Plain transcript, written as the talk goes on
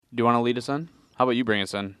Do you want to lead us in? How about you bring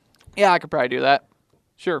us in? Yeah, I could probably do that.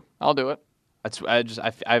 Sure, I'll do it.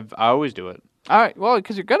 I always do it. All right, well,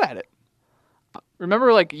 because you're good at it.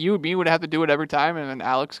 Remember, like, you and me would have to do it every time, and then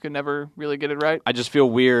Alex could never really get it right? I just feel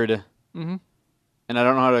weird, Mm-hmm. and I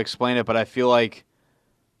don't know how to explain it, but I feel like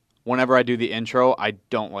whenever I do the intro, I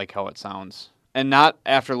don't like how it sounds. And not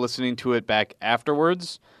after listening to it back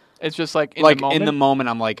afterwards. It's just like in the moment,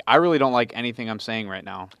 I'm like, I really don't like anything I'm saying right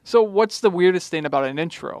now. So what's the weirdest thing about an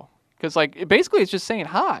intro? Because, like, basically it's just saying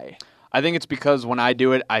hi. I think it's because when I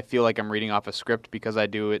do it, I feel like I'm reading off a script because I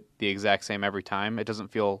do it the exact same every time. It doesn't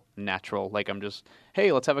feel natural. Like I'm just,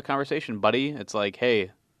 hey, let's have a conversation, buddy. It's like,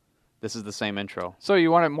 hey, this is the same intro. So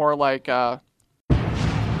you want it more like...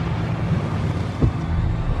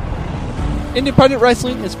 Independent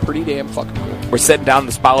wrestling is pretty damn fucking cool. We're sitting down in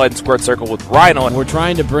the Spotlight and Squared Circle with Rhino. We're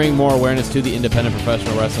trying to bring more awareness to the independent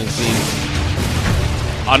professional wrestling scene.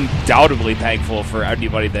 Undoubtedly thankful for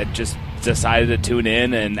anybody that just decided to tune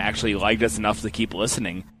in and actually liked us enough to keep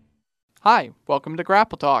listening. Hi, welcome to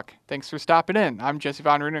Grapple Talk. Thanks for stopping in. I'm Jesse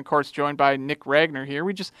Von Ruden, of course, joined by Nick Ragnar here.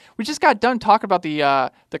 We just got done talking about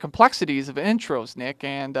the complexities of intros, Nick,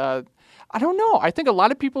 and I don't know. I think a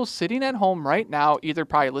lot of people sitting at home right now either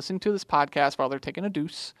probably listening to this podcast while they're taking a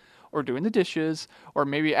deuce or doing the dishes, or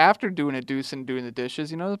maybe after doing a deuce and doing the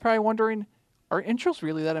dishes, they're probably wondering, are intros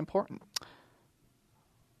really that important?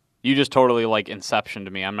 You just totally like Inception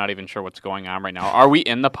to me. I'm not even sure what's going on right now. Are we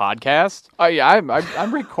in the podcast? Oh yeah,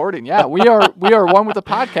 I'm recording. Yeah, we are one with the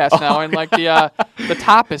podcast now, and like the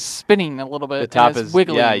top is spinning a little bit. The top is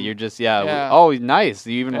wiggling. Yeah, you're just Oh, nice.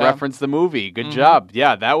 You even referenced the movie. Good job.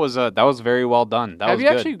 Yeah, that was very well done. Have you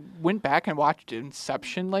actually went back and watched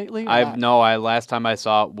Inception lately? Last time I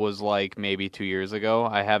saw it was like maybe 2 years ago.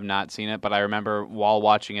 I have not seen it, but I remember while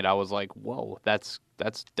watching it, I was like, whoa, that's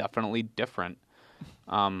definitely different.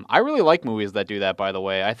 I really like movies that do that, by the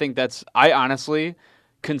way. I honestly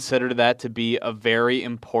consider that to be a very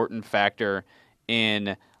important factor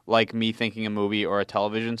in like me thinking a movie or a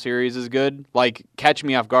television series is good. Like Catch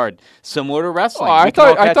Me Off Guard, similar to wrestling. Oh, I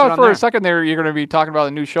thought for a second there you're going to be talking about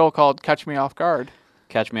a new show called Catch Me Off Guard.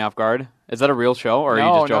 Catch Me Off Guard? Is that a real show, or are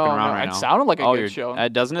you just joking around right now? It sounded like a good show.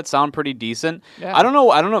 Doesn't it sound pretty decent? Yeah. I don't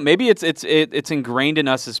know. Maybe it's ingrained in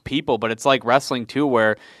us as people, but it's like wrestling too,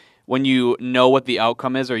 where when you know what the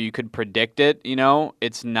outcome is or you could predict it,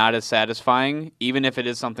 it's not as satisfying. Even if it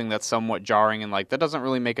is something that's somewhat jarring and like that doesn't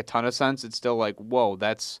really make a ton of sense, it's still like, whoa,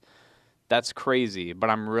 that's crazy. But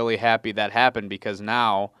I'm really happy that happened because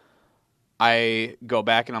now I go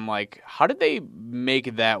back and I'm like, how did they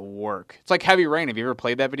make that work? It's like Heavy Rain. Have you ever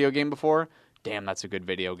played that video game before? Damn, that's a good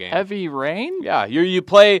video game. Heavy Rain? Yeah, you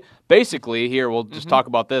play basically here. We'll just talk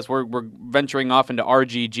about this. We're venturing off into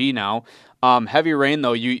RGG now. Heavy Rain,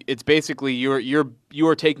 though, it's basically you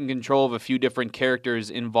are taking control of a few different characters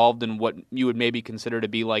involved in what you would maybe consider to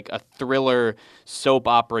be like a thriller, soap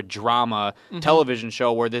opera, drama television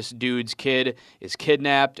show where this dude's kid is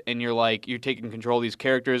kidnapped, and you're taking control of these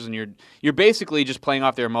characters, and you're basically just playing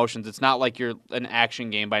off their emotions. It's not like you're an action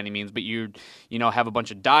game by any means, but you have a bunch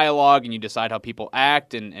of dialogue, and you decide how people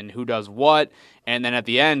act and who does what. And then at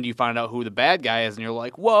the end, you find out who the bad guy is, and you're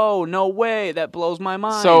like, "Whoa, no way! That blows my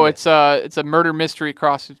mind." So it's a murder mystery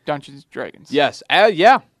across Dungeons and Dragons. Yes,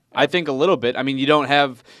 yeah, I think a little bit. I mean, you don't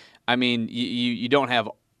have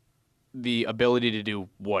the ability to do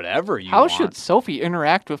whatever you want. How should Sophie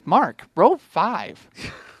interact with Mark? Roll 5.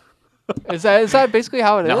 Is that basically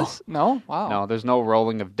how it is? No? Wow. No, there's no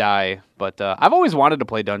rolling of die. But I've always wanted to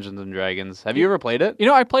play Dungeons and Dragons. Have you ever played it?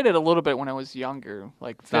 I played it a little bit when I was younger,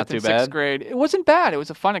 like 5th and 6th grade. It wasn't bad. It was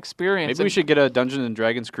a fun experience. Maybe we should get a Dungeons and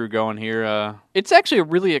Dragons crew going here. It's actually a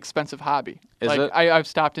really expensive hobby. Is it? I've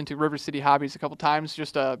stopped into River City Hobbies a couple times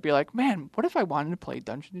just to be like, man, what if I wanted to play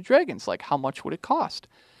Dungeons and Dragons? Like, how much would it cost?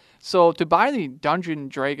 So to buy the Dungeons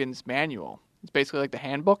and Dragons manual, it's basically like the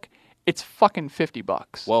handbook. It's fucking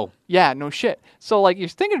 $50. Whoa. Yeah, no shit. So, like, you're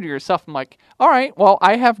thinking to yourself, I'm like, all right, well,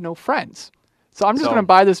 I have no friends. So I'm just going to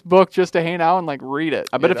buy this book just to hang out and, like, read it.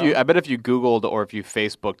 I bet if you Googled or if you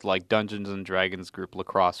Facebooked, like, Dungeons and Dragons group La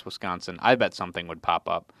Crosse, Wisconsin, I bet something would pop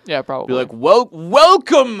up. Yeah, probably. Be like,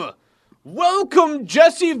 welcome,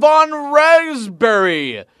 Jesse Von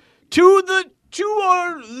Raspberry, to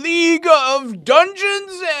our League of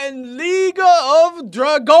Dungeons and League of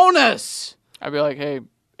Dragones. I'd be like, hey,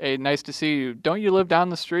 nice to see you. Don't you live down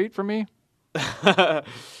the street from me?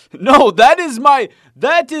 No, that is my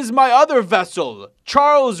other vessel,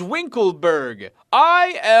 Charles Winkleberg.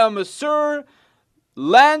 I am Sir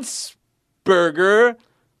Lanceberger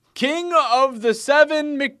King of the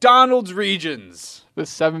 7 McDonald's regions. The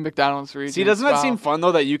 7 McDonald's regions. See, doesn't that seem fun,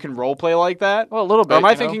 though, that you can roleplay like that? Well, a little bit. Or am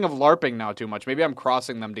I you know? thinking of LARPing now too much? Maybe I'm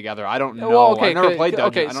crossing them together. I don't know. Well, okay, I've never played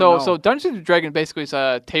Dungeons. Okay, so Dungeons & Dragons basically is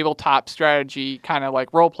a tabletop strategy kind of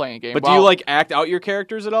like role-playing game. But do you like act out your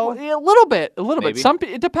characters at all? A little bit. Maybe.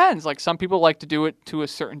 It depends. Like some people like to do it to a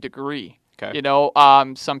certain degree. Okay. You know,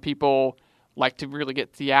 some people like to really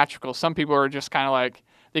get theatrical. Some people are just kind of like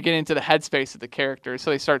they get into the headspace of the character,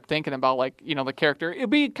 so they start thinking about like the character. It'd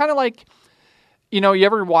be kind of like. You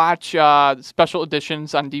ever watch special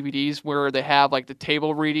editions on DVDs where they have like the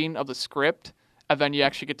table reading of the script, and then you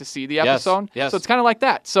actually get to see the episode? Yes. So it's kind of like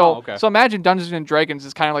that. So so imagine Dungeons and Dragons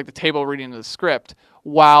is kind of like the table reading of the script,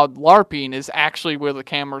 while LARPing is actually where the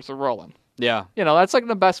cameras are rolling. Yeah. That's like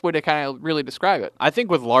the best way to kind of really describe it. I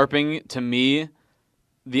think with LARPing, to me,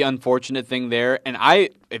 the unfortunate thing there, and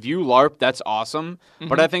if you LARP, that's awesome. Mm-hmm.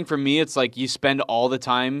 But I think for me, it's like you spend all the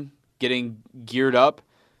time getting geared up.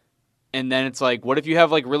 And then it's like, what if you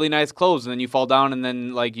have like really nice clothes and then you fall down and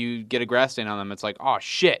then like you get a grass stain on them? It's like, oh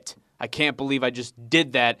shit, I can't believe I just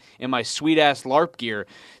did that in my sweet ass LARP gear.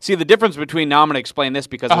 See, the difference between, now I'm going to explain this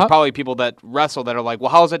because there's probably people that wrestle that are like,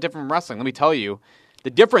 well, how is that different from wrestling? Let me tell you. The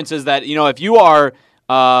difference is that, if you are,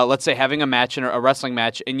 let's say having a match, a wrestling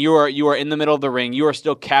match, and you are in the middle of the ring, you are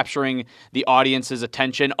still capturing the audience's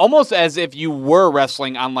attention, almost as if you were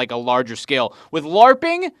wrestling on like a larger scale. With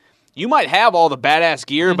LARPing, you might have all the badass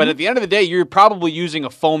gear, but at the end of the day, you're probably using a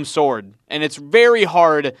foam sword. And it's very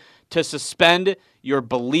hard to suspend your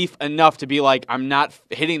belief enough to be like, I'm not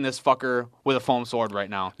hitting this fucker with a foam sword right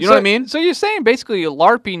now. You know what I mean? So you're saying basically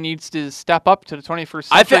LARPing needs to step up to the 21st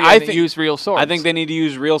century and use real swords. I think they need to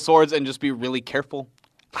use real swords and just be really careful.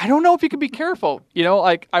 I don't know if you can be careful.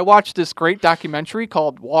 Like I watched this great documentary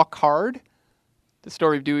called Walk Hard. The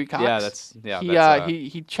story of Dewey Cox.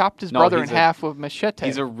 He chopped his brother in half with machete.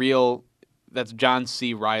 He's that's John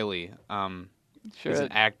C. Reilly. He's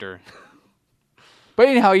an actor. But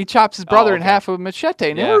anyhow, he chops his brother in half with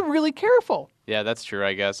and they were really careful. Yeah, that's true,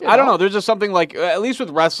 I guess. I don't know. There's just something like, at least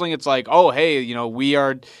with wrestling, it's like, oh, hey, we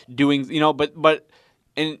are doing, but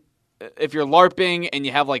if you're LARPing and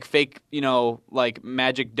you have like fake, like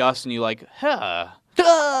magic dust and you like,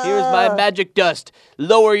 here's my magic dust.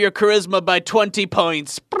 Lower your charisma by 20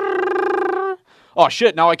 points. Oh,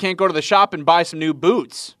 shit. Now I can't go to the shop and buy some new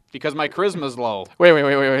boots because my charisma's low.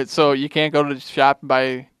 Wait. So you can't go to the shop and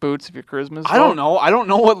buy boots if your charisma's low? I don't know. I don't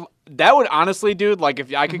know what... That would honestly, dude, like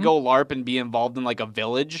if I could go LARP and be involved in like a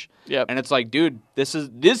village. Yep. And it's like, dude, this is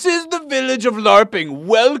the village of LARPing.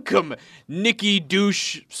 Welcome, Nicky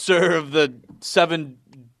Douche, sir of the 7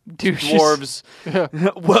 dwarves.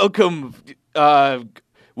 Welcome...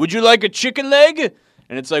 would you like a chicken leg?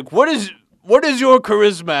 And it's like, what is your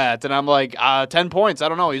charisma at? And I'm like, 10 points. I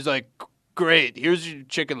don't know. He's like, great. Here's your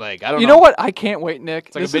chicken leg. I don't know. You know what? I can't wait, Nick.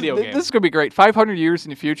 It's like a video game. This is going to be great. 500 years in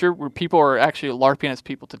the future where people are actually LARPing as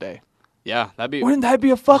people today. Yeah, Wouldn't that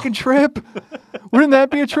be a fucking trip? Wouldn't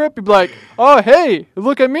that be a trip? You'd be like, oh, hey,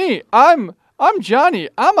 look at me. I'm Johnny.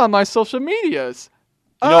 I'm on my social medias.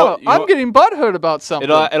 I'm getting butthurt about something.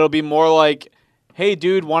 It'll be more like, hey,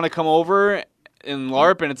 dude, want to come over and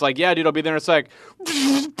LARP? And it's like, yeah, dude, I'll be there. And it's like,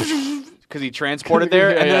 because he transported there.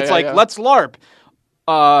 And then it's like, let's LARP.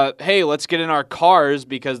 Hey, let's get in our cars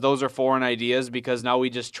because those are foreign ideas because now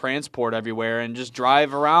we just transport everywhere and just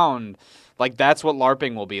drive around. Like, that's what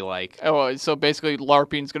LARPing will be like. Oh, so basically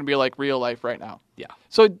LARPing is going to be like real life right now. Yeah.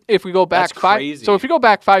 So if we go back if we go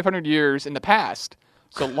back 500 years in the past,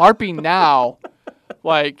 so LARPing now,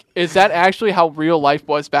 like, is that actually how real life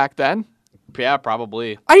was back then? Yeah,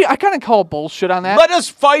 probably. I kind of call bullshit on that. Let us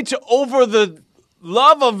fight over the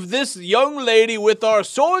love of this young lady with our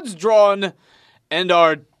swords drawn and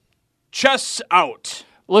our chests out.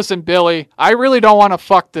 Listen, Billy, I really don't want to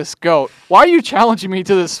fuck this goat. Why are you challenging me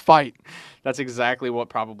to this fight? That's exactly what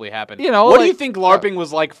probably happened. What do you think LARPing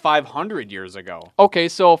was like 500 years ago? Okay,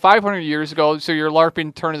 so 500 years ago, so you're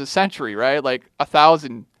LARPing turn of the century, right? Like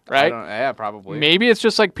 1,000, right? Yeah, probably. Maybe it's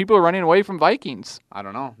just like people are running away from Vikings. I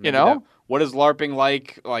don't know. What is LARPing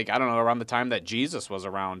like, I don't know, around the time that Jesus was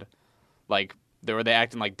around? Like, were they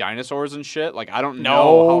acting like dinosaurs and shit? Like, I don't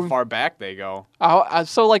know how far back they go.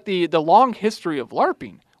 So, like, the long history of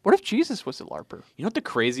LARPing. What if Jesus was a LARPer? You know what the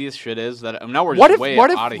craziest shit is? That now we're just way out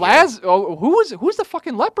of here. Who's the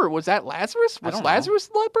fucking leper? Was that Lazarus? Was Lazarus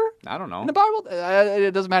the leper? I don't know. In the Bible?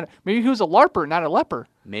 It doesn't matter. Maybe he was a LARPer, not a leper.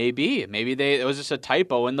 Maybe it was just a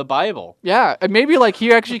typo in the Bible. Yeah, and maybe like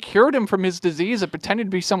he actually cured him from his disease and pretended to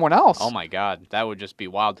be someone else. Oh my God, that would just be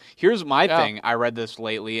wild. Here's my thing. I read this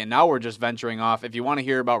lately, and now we're just venturing off. If you want to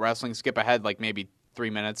hear about wrestling, skip ahead like maybe 3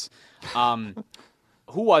 minutes.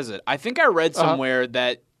 Who was it? I think I read somewhere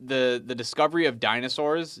that the discovery of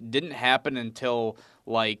dinosaurs didn't happen until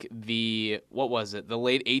like the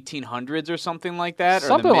late 1800s or something like that,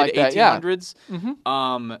 Something or the like mid that, yeah.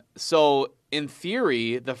 1800s. So in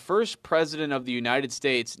theory, the first president of the United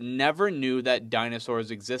States never knew that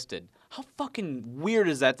dinosaurs existed. How fucking weird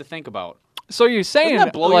is that to think about? So you're saying Doesn't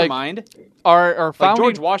that blow your mind? Our founding,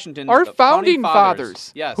 George Washington, our the founding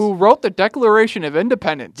fathers, yes, who wrote the Declaration of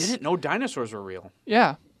Independence, didn't know dinosaurs were real.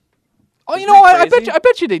 Yeah. Oh, you Isn't know that what? crazy? I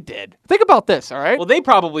bet you they did. Think about this, all right? Well, they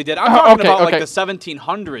probably did. I'm talking okay, about okay. like the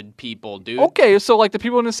 1700 people, dude. Okay, so like the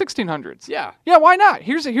people in the 1600s. Yeah. Yeah, why not?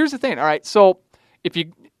 Here's the thing, all right? So if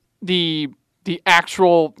you the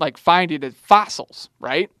actual like finding of fossils,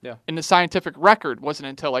 right? Yeah. In the scientific record wasn't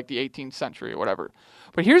until like the 18th century or whatever.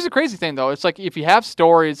 But here's the crazy thing though, it's like if you have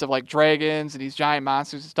stories of like dragons and these giant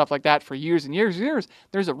monsters and stuff like that for years and years and years,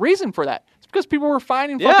 there's a reason for that. It's because people were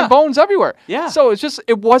finding fucking bones everywhere. Yeah. So it's just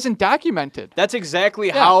it wasn't documented. That's exactly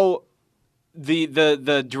how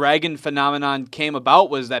the dragon phenomenon came about,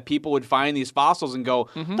 was that people would find these fossils and go,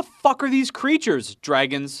 "What the fuck are these creatures?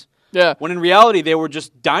 Dragons?" Yeah. When in reality, they were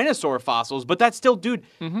just dinosaur fossils. But that's still, dude,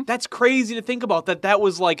 that's crazy to think about. That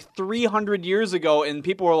was like 300 years ago, and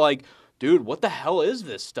people were like, dude, what the hell is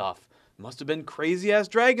this stuff? Must have been crazy-ass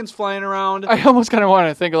dragons flying around. I almost kind of want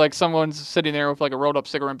to think of like someone's sitting there with like a rolled-up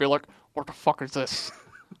cigarette and be like, what the fuck is this?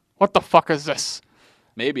 What the fuck is this?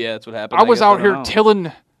 Maybe that's what happened. I was guess, out don't here know.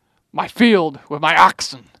 tilling my field with my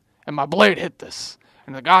oxen, and my blade hit this,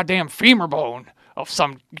 and the goddamn femur bone of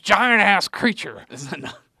some giant-ass creature. Isn't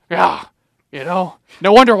that Yeah, you know?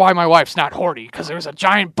 No wonder why my wife's not horny, because there's a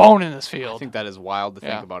giant bone in this I field. think that is wild to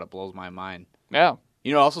think Yeah. about. It blows my mind. Yeah.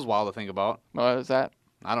 You know what else is wild to think about? What is that?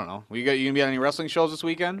 I don't know. You gonna be on any wrestling shows this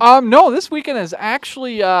weekend? No, this weekend is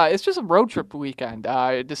actually, it's just a road trip weekend.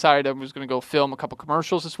 I decided I was going to go film a couple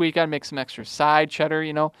commercials this weekend, make some extra side cheddar,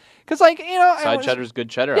 you know? Because, like, you know... Side cheddar's good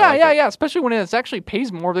cheddar. Yeah, I like it. yeah, especially when it actually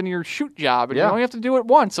pays more than your shoot job. And you Yeah. only have to do it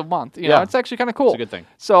once a month. You know, it's actually kind of cool. It's a good thing.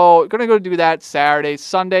 So, going to go do that Saturday.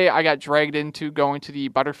 Sunday, I got dragged into going to the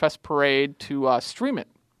Butterfest Parade to stream it.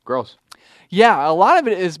 Gross. Yeah, a lot of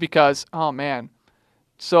it is because, oh, man...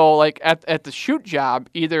 So, like, at the shoot job,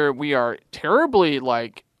 either we are terribly,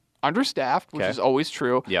 like, understaffed, which Okay. is always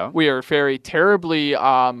true. Yeah. We are very terribly,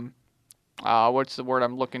 what's the word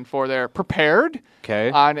I'm looking for there? Prepared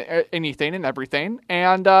Okay. on anything and everything.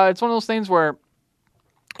 And it's one of those things where,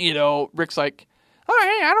 you know, Rick's like, oh,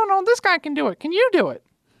 hey, I don't know, this guy can do it. Can you do it?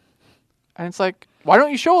 And it's like, why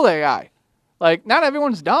don't you show that guy? Like, not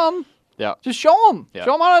everyone's dumb. Yeah. Just show him. Yeah.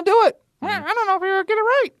 Show him how to do it. I don't know if you're going to get it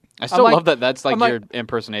right. I still like- love that. That's like I'm like- your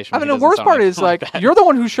impersonation. I mean, He the doesn't worst sound part is, like, that. you're the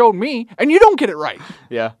one who showed me, and you don't get it right.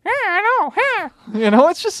 Yeah. Yeah, I know. Huh. You know,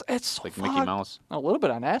 it's just, it's so Like Mickey fun. Mouse. A little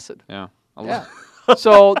bit on acid. Yeah. Yeah.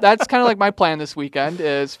 So that's kind of like my plan this weekend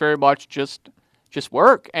is very much just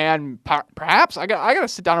work, and perhaps I got to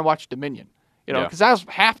sit down and watch Dominion. You know, Yeah. because that was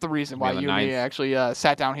half the reason why on the you and me 9th. actually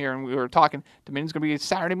sat down here and we were talking. Dominion's going to be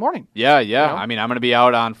Saturday morning. Yeah. You know? I mean, I'm going to be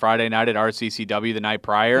out on Friday night at RCCW the night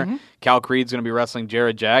prior. Mm-hmm. Cal Creed's going to be wrestling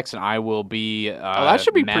Jared Jackson. I will be that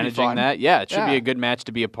should be pretty managing fun. that. Yeah, it should be Yeah. a good match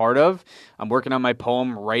to be a part of. I'm working on my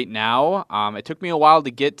poem right now. It took me a while to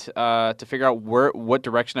get to figure out what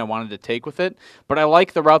direction I wanted to take with it, but I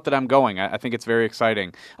like the route that I'm going. I think it's very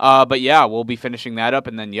exciting. But yeah, we'll be finishing that up,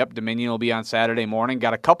 and then Dominion will be on Saturday morning.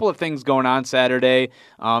 Got a couple of things going on Saturday,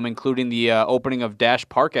 including the opening of Dash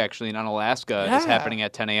Park actually in Unalaska is Yeah. happening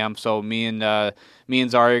at 10 a.m. So me and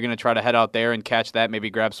Zari are going to try to head out there and catch that. Maybe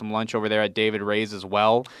grab some lunch over there at David Ray's as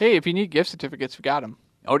well. Hey, if you need gift certificates, we got them.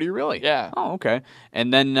 Oh, do you really? Yeah. Oh, okay.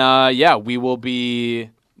 And then, we will be,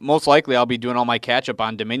 most likely I'll be doing all my catch-up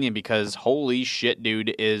on Dominion because holy shit,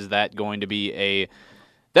 dude, is that going to be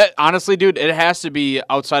honestly, dude, it has to be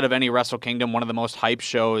outside of any Wrestle Kingdom, one of the most hype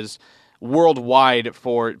shows worldwide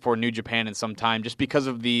for New Japan in some time, just because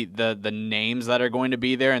of the names that are going to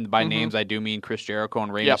be there. And by names, I do mean Chris Jericho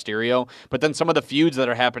and Rey Mysterio. But then some of the feuds that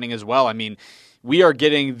are happening as well. I mean, we are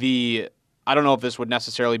getting I don't know if this would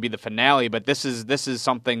necessarily be the finale, but this is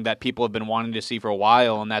something that people have been wanting to see for a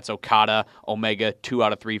while, and that's Okada, Omega, 2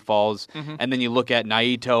 out of 3 falls. And then you look at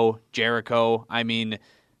Naito, Jericho. I mean,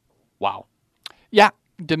 wow. Yeah.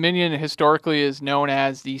 Dominion historically is known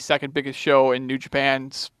as the second biggest show in New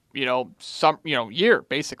Japan's, year,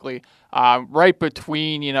 basically. Right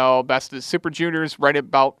between, Best of the Super Juniors, right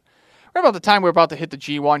about the time we're about to hit the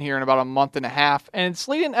G1 here in about a month and a half. And it's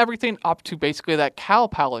leading everything up to basically that Cow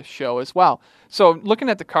Palace show as well. So looking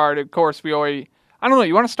at the card, of course, we already... I don't know.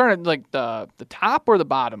 You want to start at like the top or the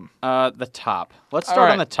bottom? The top. Let's All start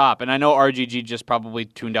right. on the top. And I know RGG just probably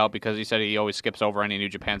tuned out because he said he always skips over any New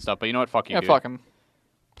Japan stuff. But you know what? Fuck you, Yeah, dude. fuck him.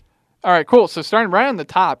 All right, cool. So starting right on the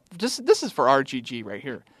top, this is for RGG right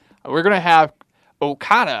here. We're going to have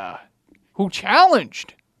Okada, who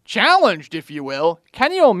challenged, if you will,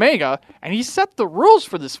 Kenny Omega, and he set the rules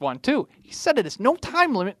for this one, too. He said it is no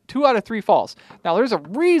time limit, 2 out of 3 falls. Now, there's a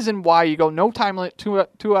reason why you go no time limit, 2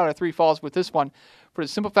 out of 3 falls with this one, for the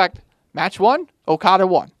simple fact, match 1, Okada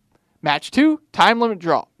won. Match 2, time limit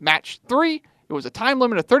draw. Match 3, it was a time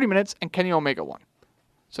limit of 30 minutes, and Kenny Omega won.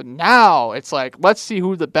 So now it's like, let's see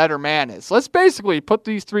who the better man is. Let's basically put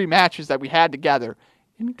these 3 matches that we had together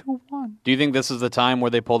into one. Do you think this is the time where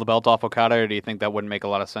they pull the belt off Okada, or do you think that wouldn't make a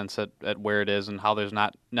lot of sense at where it is and how there's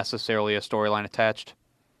not necessarily a storyline attached?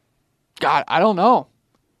 God, I don't know.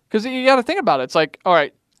 Because you got to think about it. It's like, all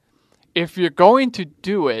right, if you're going to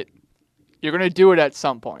do it, you're going to do it at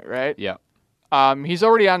some point, right? Yeah. He's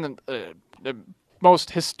already on the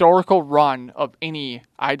most historical run of any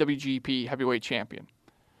IWGP heavyweight champion.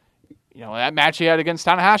 You know, that match he had against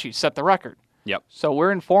Tanahashi set the record. Yep. So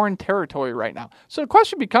we're in foreign territory right now. So the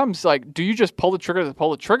question becomes, like, do you just pull the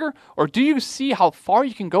trigger, or do you see how far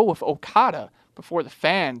you can go with Okada before the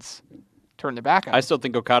fans turn their back on I it? still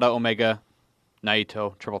think Okada, Omega,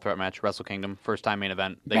 Naito, triple threat match, Wrestle Kingdom, first time main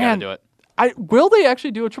event. They got to do it. Will they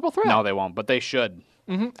actually do a triple threat? No, they won't, but they should.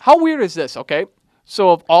 Mm-hmm. How weird is this, okay?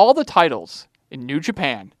 So of all the titles in New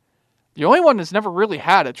Japan, the only one that's never really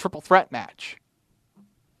had a triple threat match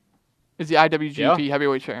is the IWGP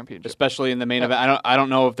Heavyweight Championship. Especially in the main event. I don't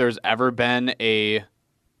know if there's ever been a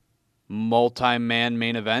multi-man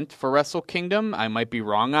main event for Wrestle Kingdom. I might be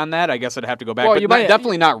wrong on that. I guess I'd have to go back. Well, but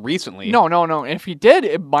definitely not recently. No. If he did,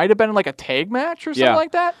 it might have been like a tag match or something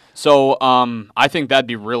like that. So I think that'd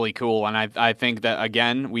be really cool. And I think that,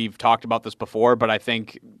 again, we've talked about this before, but I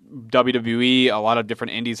think WWE, a lot of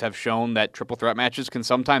different indies have shown that triple threat matches can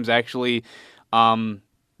sometimes actually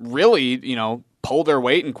really, pull their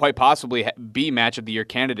weight and quite possibly be match of the year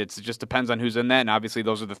candidates. It just depends on who's in that, and obviously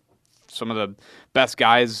those are some of the best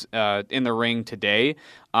guys in the ring today.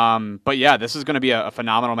 But yeah, this is going to be a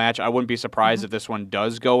phenomenal match. I wouldn't be surprised if this one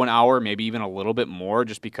does go an hour, maybe even a little bit more,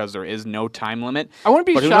 just because there is no time limit. I wouldn't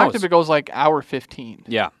be shocked if it goes like hour 15.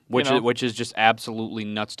 Yeah, which is just absolutely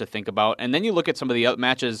nuts to think about. And then you look at some of the other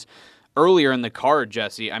matches earlier in the card,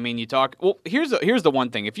 Jesse. I mean, you talk. Well, here's the one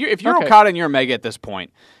thing. If you're Okada and you're Omega at this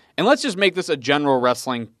point, and let's just make this a general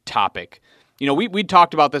wrestling topic. We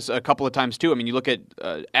talked about this a couple of times too. I mean, you look at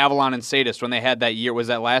Avalon and Sadist when they had that year. Was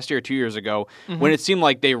that last year or 2 years ago? Mm-hmm. When it seemed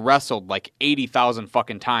like they wrestled like 80,000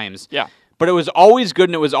 fucking times. Yeah. But it was always good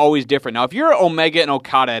and it was always different. Now, if you're Omega and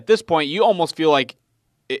Okada at this point, you almost feel like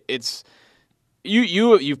it's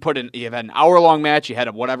you've had an hour-long match. You had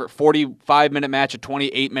a 45-minute match, a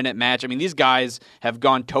 28-minute match. I mean, these guys have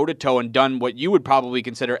gone toe-to-toe and done what you would probably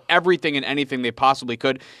consider everything and anything they possibly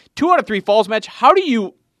could. 2 out of 3 falls match. How do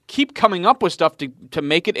you keep coming up with stuff to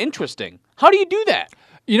make it interesting? How do you do that?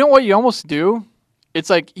 You know what you almost do? It's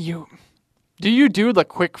like do you do the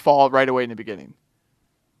quick fall right away in the beginning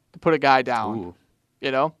to put a guy down? Ooh.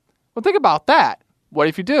 Well, think about that. What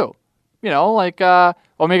if you do?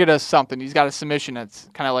 Omega does something. He's got a submission that's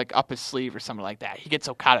kind of like up his sleeve or something like that. He gets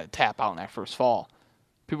Okada to tap out in that first fall.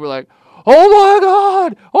 People are like, oh my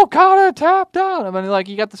God, Okada tapped out. I mean,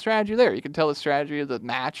 you got the strategy there. You can tell the strategy of the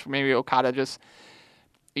match. Maybe Okada just,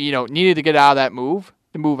 needed to get out of that move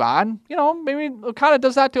to move on. Maybe Okada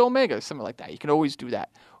does that to Omega, something like that. You can always do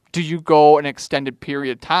that. Do you go an extended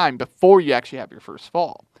period of time before you actually have your first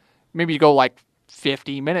fall? Maybe you go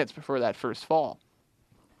 50 minutes before that first fall.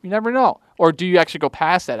 You never know. Or do you actually go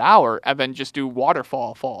past that hour and then just do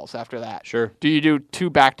waterfall falls after that? Sure. Do you do 2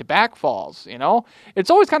 back-to-back falls, It's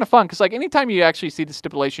always kind of fun because, anytime you actually see the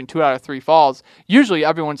stipulation 2 out of 3 falls, usually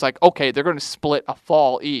everyone's like, okay, they're going to split a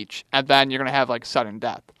fall each, and then you're going to have, sudden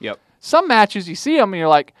death. Yep. Some matches, you see them, and you're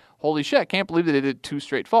like, holy shit, I can't believe that they did 2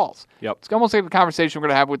 straight falls. Yep. It's almost like the conversation we're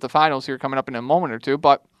going to have with the finals here coming up in a moment or two,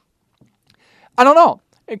 but I don't know.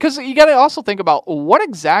 Because you got to also think about what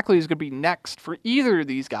exactly is going to be next for either of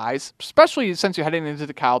these guys, especially since you're heading into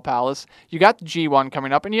the Cow Palace. You got the G1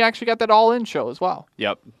 coming up, and you actually got that All-In show as well.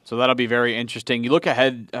 Yep. So that'll be very interesting. You look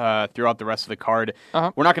ahead throughout the rest of the card.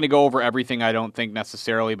 Uh-huh. We're not going to go over everything, I don't think,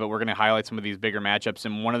 necessarily, but we're going to highlight some of these bigger matchups.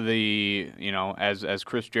 And one of the, as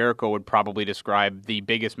Chris Jericho would probably describe, the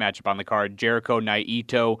biggest matchup on the card, Jericho,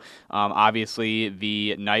 Naito. Obviously,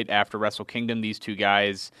 the night after Wrestle Kingdom, these two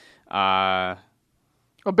guys...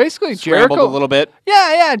 Well, basically, scrambled Jericho a little bit.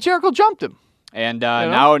 Yeah, Jericho jumped him. And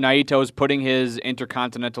now Naito's putting his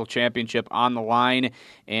Intercontinental Championship on the line,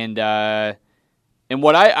 and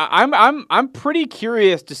what I'm pretty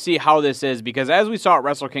curious to see how this is, because as we saw at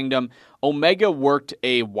Wrestle Kingdom, Omega worked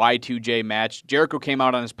a Y2J match. Jericho came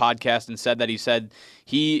out on his podcast and said that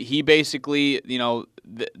he basically,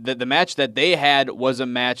 the match that they had was a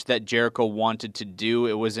match that Jericho wanted to do.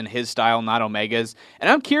 It was in his style, not Omega's. And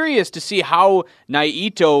I'm curious to see how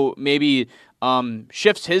Naito maybe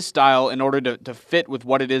shifts his style in order to fit with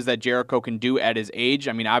what it is that Jericho can do at his age.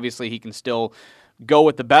 I mean, obviously he can still go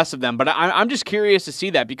with the best of them, but I'm just curious to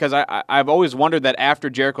see that because I've always wondered that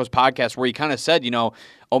after Jericho's podcast where he kind of said,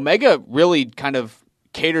 Omega really kind of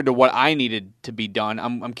catered to what I needed to be done.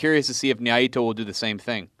 I'm curious to see if Naito will do the same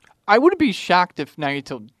thing. I wouldn't be shocked if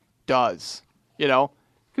Naito does, because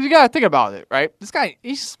you got to think about it, right? This guy,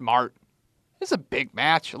 he's smart. It's a big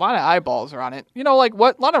match. A lot of eyeballs are on it. A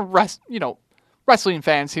lot of wrestling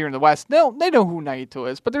fans here in the West, they know who Naito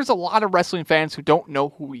is, but there's a lot of wrestling fans who don't know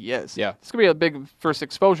who he is. Yeah. It's going to be a big first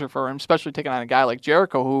exposure for him, especially taking on a guy like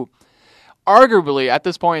Jericho, who arguably at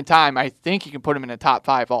this point in time, I think you can put him in the top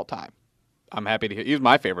 5 all time. I'm happy to hear. He's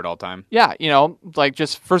my favorite all time. Yeah,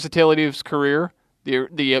 just versatility of his career,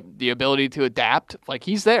 the ability to adapt,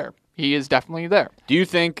 he's there. He is definitely there. Do you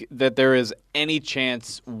think that there is any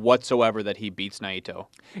chance whatsoever that he beats Naito?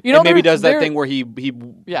 And maybe does that thing where he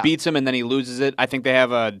beats him and then he loses it. I think they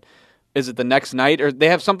have is it the next night? Or they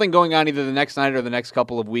have something going on either the next night or the next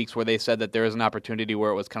couple of weeks where they said that there is an opportunity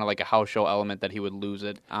where it was kind of like a house show element that he would lose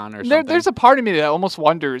it on or something. There's a part of me that almost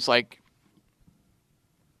wonders,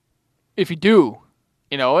 if you do,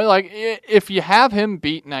 if you have him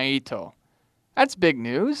beat Naito, that's big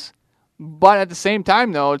news. But at the same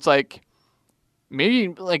time, though, it's maybe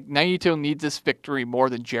Naito needs this victory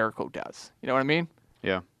more than Jericho does. You know what I mean?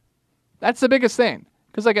 Yeah. That's the biggest thing.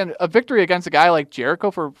 Because a victory against a guy like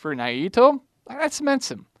Jericho for Naito, that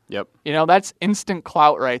cements him. Yep. That's instant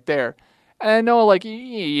clout right there. And I know,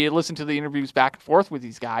 you listen to the interviews back and forth with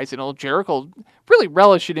these guys, Jericho really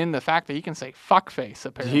relishing in the fact that he can say fuckface,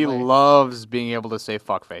 apparently. He loves being able to say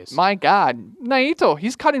fuckface. My God. Naito,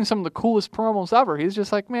 he's cutting some of the coolest promos ever. He's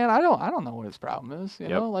just man, I don't know what his problem is. You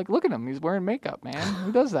know, look at him. He's wearing makeup, man.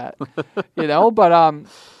 Who does that? But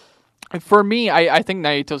for me, I think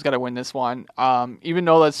Naito's got to win this one. Even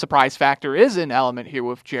though the surprise factor is an element here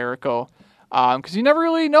with Jericho, because you never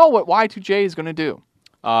really know what Y2J is going to do.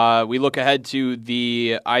 We look ahead to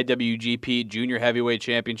the IWGP Junior Heavyweight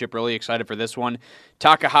Championship. Really excited for this one.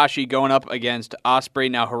 Takahashi going up against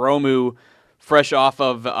Ospreay. Now, Hiromu, fresh off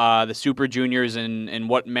of the Super Juniors and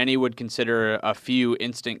what many would consider a few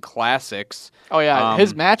instant classics. Oh, yeah.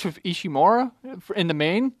 His match with Ishimura in the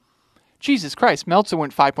main. Jesus Christ. Meltzer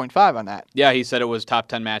went 5.5 on that. Yeah, he said it was top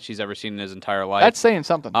 10 match he's ever seen in his entire life. That's saying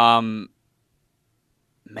something.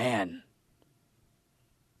 Man.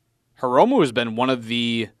 Hiromu has been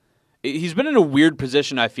he's been in a weird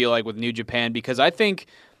position, I feel like, with New Japan, because I think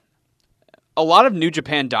a lot of New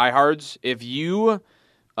Japan diehards, if you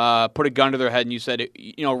put a gun to their head and you said,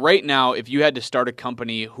 right now, if you had to start a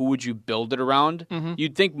company, who would you build it around? Mm-hmm.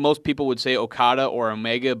 You'd think most people would say Okada or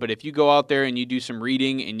Omega, but if you go out there and you do some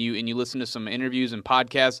reading and you listen to some interviews and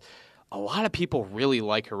podcasts, a lot of people really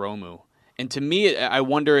like Hiromu. And to me, I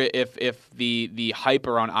wonder if the hype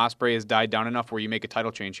around Ospreay has died down enough where you make a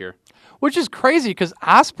title change here. Which is crazy because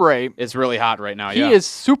Ospreay is really hot right now. He is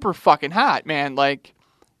super fucking hot, man.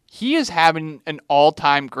 He is having an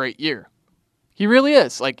all-time great year. He really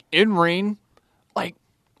is. In ring,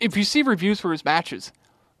 if you see reviews for his matches,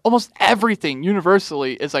 almost everything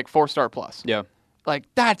universally is 4-star plus. Yeah.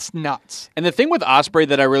 That's nuts. And the thing with Ospreay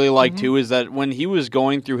that I really like too is that when he was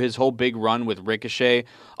going through his whole big run with Ricochet,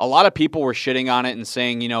 a lot of people were shitting on it and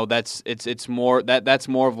saying, that's more of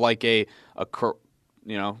a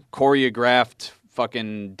choreographed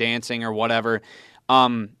fucking dancing or whatever.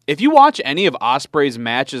 If you watch any of Ospreay's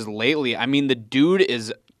matches lately, I mean, the dude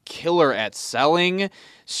is killer at selling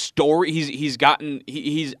story.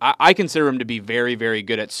 I consider him to be very, very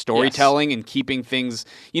good at storytelling and keeping things,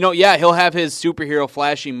 he'll have his superhero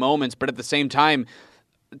flashy moments, but at the same time,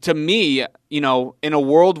 to me, in a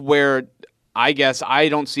world where I guess I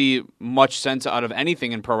don't see much sense out of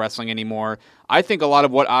anything in pro wrestling anymore, I think a lot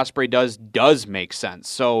of what Ospreay does make sense.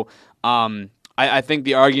 So, I think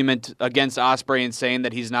the argument against Ospreay and saying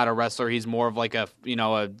that he's not a wrestler, he's more of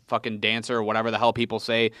a fucking dancer or whatever the hell people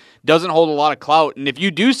say, doesn't hold a lot of clout. And if you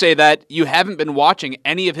do say that, you haven't been watching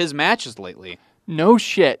any of his matches lately. No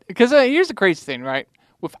shit. Because here's the crazy thing, right?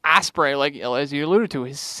 With Ospreay, as you alluded to,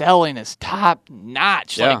 his selling is top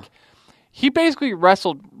notch. Yeah. He basically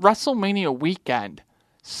wrestled WrestleMania weekend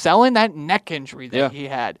selling that neck injury that he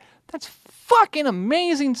had. That's fucking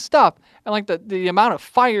amazing stuff. And the amount of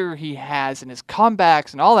fire he has and his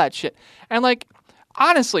comebacks and all that shit. And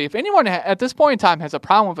honestly, if anyone at this point in time has a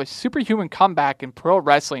problem with a superhuman comeback in pro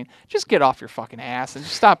wrestling, just get off your fucking ass and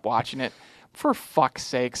just stop watching it. For fuck's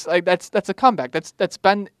sakes, like that's a comeback. That's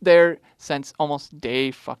been there since almost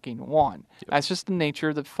day fucking one. Yep. That's just the nature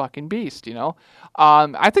of the fucking beast, you know.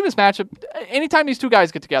 I think this matchup, anytime these two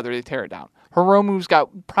guys get together, they tear it down. Hiromu's got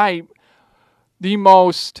probably the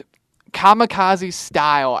most kamikaze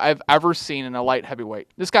style I've ever seen in a light heavyweight.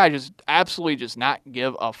 This guy just absolutely does not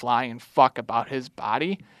give a flying fuck about his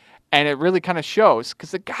body. And it really kind of shows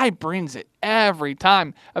because the guy brings it every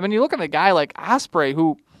time. I mean, you look at a guy like Ospreay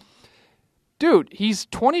who, dude, he's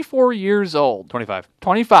 24 years old.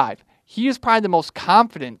 25. He is probably the most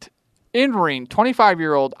confident in-ring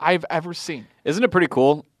 25-year-old I've ever seen. Isn't it pretty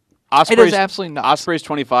cool? It is absolutely nuts. Ospreay's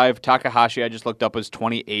 25. Takahashi, I just looked up, was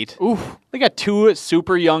 28. Oof. They got two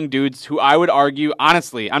super young dudes who I would argue,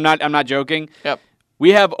 honestly, I'm not joking. Yep.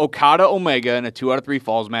 We have Okada Omega in a 2 out of 3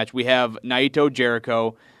 falls match. We have Naito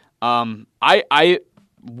Jericho. I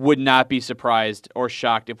would not be surprised or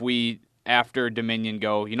shocked if we, after Dominion,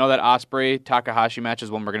 go, you know, that Ospreay Takahashi match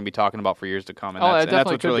is one we're going to be talking about for years to come. And that's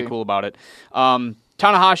what's really cool about it.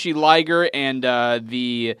 Tanahashi, Liger, and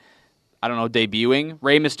debuting.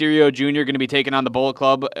 Rey Mysterio Jr. going to be taking on the Bullet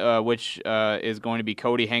Club, which is going to be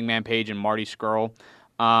Cody, Hangman Page, and Marty Scurll.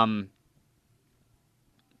 I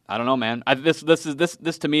don't know, man. This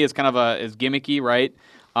to me is kind of is gimmicky, right?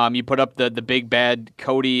 You put up the big bad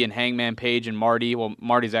Cody and Hangman Page and Marty. Well,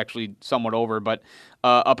 Marty's actually somewhat over, but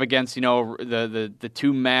up against the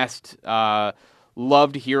two masked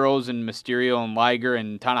loved heroes in Mysterio and Liger,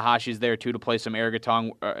 and Tanahashi's there too to play some air guitar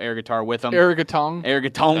with them. Air guitar. Air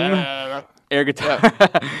guitar.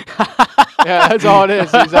 Yeah, that's all it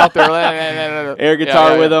is. He's out there air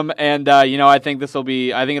guitar with him, and I think it'll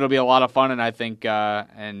be a lot of fun, and I think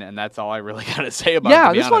and that's all I really got to say about it.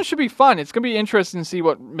 Yeah, this one should be fun. It's gonna be interesting to see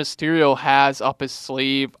what Mysterio has up his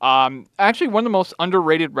sleeve. Actually, one of the most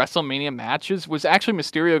underrated WrestleMania matches was actually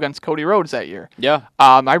Mysterio against Cody Rhodes that year. Yeah.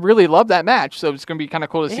 I really love that match, so it's gonna be kind of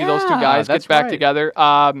cool to see those two guys get back together.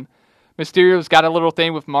 Mysterio's got a little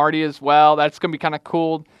thing with Marty as well. That's gonna be kind of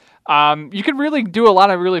cool. You could really do a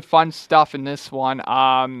lot of really fun stuff in this one.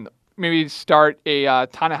 Maybe start a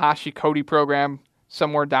Tanahashi-Cody program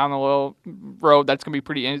somewhere down the little road. That's going to be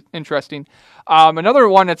pretty interesting. Another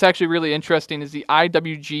one that's actually really interesting is the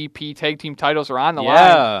IWGP Tag Team titles are on the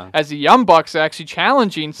line as the Young Bucks are actually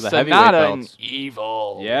challenging Sonata and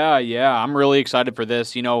Evil. Yeah. I'm really excited for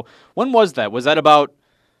this. When was that? Was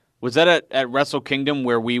that at Wrestle Kingdom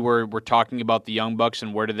where we were talking about the Young Bucks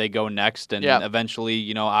and where do they go next? And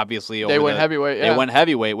eventually, obviously they went heavyweight. They went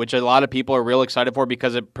heavyweight, which a lot of people are real excited for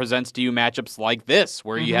because it presents to you matchups like this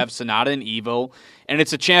where you have Sonata and Evil, and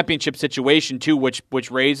it's a championship situation too,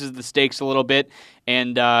 which raises the stakes a little bit.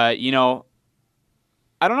 And I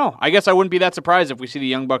don't know. I guess I wouldn't be that surprised if we see the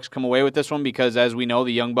Young Bucks come away with this one because, as we know,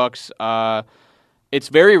 the Young Bucks. It's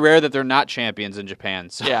very rare that they're not champions in Japan.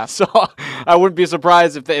 So I wouldn't be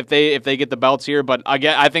surprised if they get the belts here. But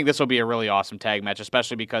again, I think this will be a really awesome tag match,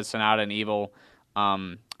 especially because Sonata and Evil.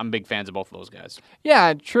 I'm big fans of both of those guys.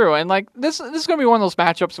 Yeah, true. And this is going to be one of those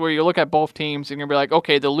matchups where you look at both teams and you're going to be like,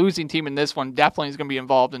 okay, the losing team in this one definitely is going to be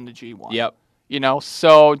involved in the G1. Yep.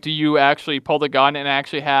 So do you actually pull the gun and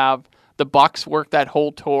actually have the Bucks work that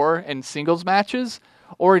whole tour in singles matches?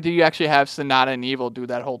 Or do you actually have Sonata and Evil do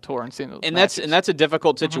that whole tour and singles matches? That's a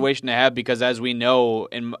difficult situation to have because, as we know,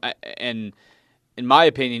 in my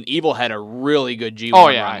opinion, Evil had a really good G1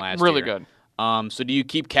 run last year. Really good. So do you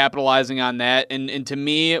keep capitalizing on that? And to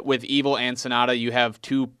me, with Evil and Sonata, you have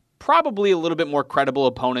two probably a little bit more credible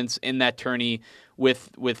opponents in that tourney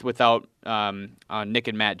without Nick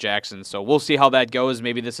and Matt Jackson. So we'll see how that goes.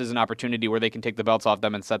 Maybe this is an opportunity where they can take the belts off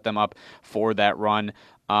them and set them up for that run.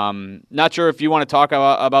 Not sure if you want to talk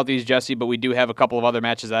about these, Jesse, but we do have a couple of other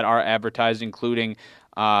matches that are advertised, including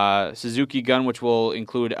Suzuki Gun, which will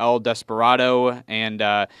include El Desperado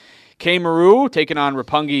and K. Maru taking on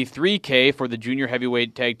Roppongi 3K for the Junior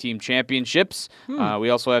Heavyweight Tag Team Championships. We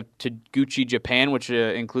also have Taguchi Japan, which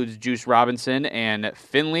includes Juice Robinson and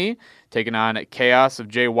Finley, taking on Chaos of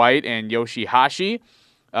Jay White and Yoshihashi.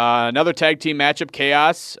 Another tag team matchup,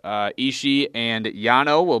 Chaos, Ishii and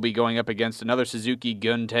Yano will be going up against another Suzuki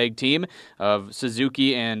Gun tag team of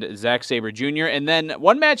Suzuki and Zack Sabre Jr. And then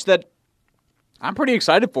one match that I'm pretty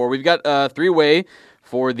excited for. We've got a three-way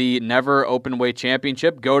for the Never Openweight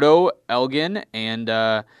Championship, Goto, Elgin, and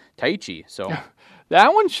Taichi. So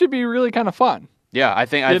that one should be really kind of fun. Yeah, I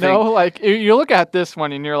think you look at this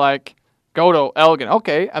one and you're like, Goto, Elgin,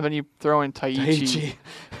 okay, and then you throw in Taichi.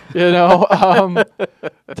 Taichi,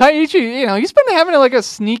 he's been having a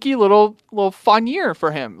sneaky little fun year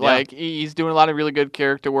for him. Yeah. He's doing a lot of really good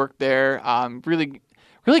character work there. Really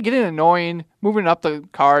getting annoying, moving up the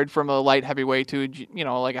card from a light heavyweight to a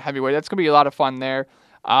heavyweight. That's gonna be a lot of fun there.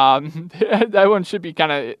 That one should be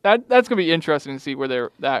kind of that's gonna be interesting to see where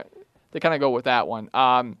they kind of go with that one.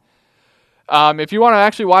 If you want to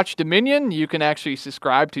actually watch Dominion, you can actually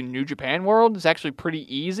subscribe to New Japan World. It's actually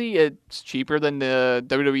pretty easy. It's cheaper than the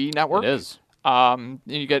WWE Network. It is.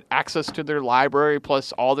 You get access to their library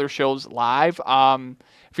plus all their shows live.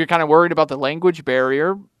 If you're kind of worried about the language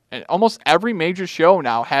barrier, almost every major show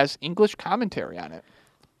now has English commentary on it.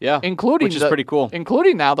 Yeah, including which is pretty cool.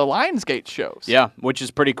 Including now the Lionsgate shows. Yeah, which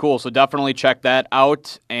is pretty cool. So definitely check that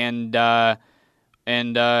out. And I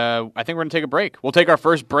think we're going to take a break. We'll take our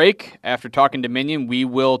first break after talking Dominion. We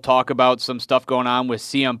will talk about some stuff going on with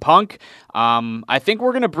CM Punk. I think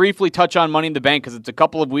we're going to briefly touch on Money in the Bank because it's a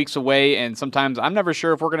couple of weeks away, and sometimes I'm never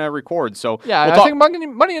sure if we're going to record. So yeah, I think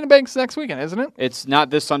Money in the Bank's next weekend, isn't it? It's not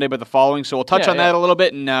this Sunday, but the following. So we'll touch on that a little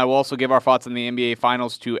bit, and we'll also give our thoughts on the NBA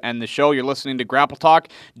Finals to end the show. You're listening to Grapple Talk.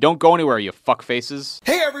 Don't go anywhere, you fuck faces.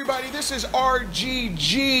 Hey everybody, this is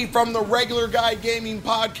RGG from the Regular Guy Gaming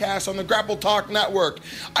Podcast on the Grapple Talk Network.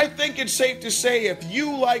 I think it's safe to say if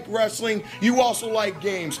you like wrestling, you also like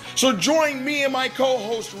games. So join me and my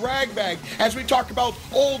co-host Ragbag as we talk about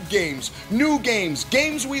old games, new games,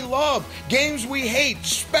 games we love, games we hate,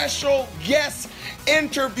 special guests,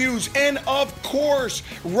 interviews, and of course,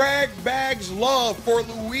 Ragbag's love for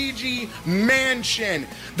Luigi Mansion.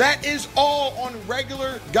 That is all on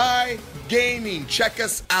Regular Guy Gaming. Check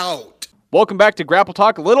us out. Welcome back to Grapple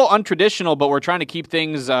Talk. A little untraditional, but we're trying to keep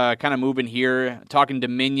things kind of moving here. Talking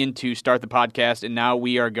Dominion to start the podcast, and now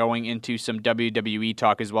we are going into some WWE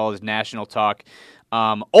talk as well as national talk.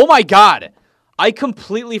 Oh my God! I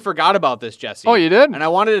completely forgot about this, Jesse. Oh, you did? And I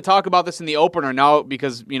wanted to talk about this in the opener now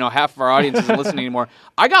because, half of our audience isn't listening anymore.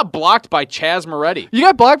 I got blocked by Chaz Moretti. You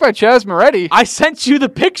got blocked by Chaz Moretti? I sent you the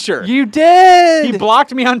picture. You did? He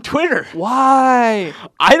blocked me on Twitter. Why?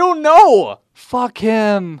 I don't know. Fuck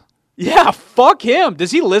him. Yeah, fuck him. Does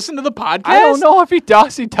he listen to the podcast? I don't know if he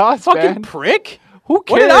does. He does, fucking man. prick. Who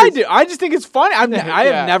cares? What did I do? I just think it's funny. I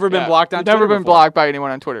have never been blocked on Twitter. Never been before. blocked by anyone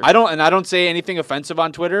on Twitter. I don't say anything offensive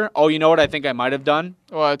on Twitter. Oh, you know what I think I might have done?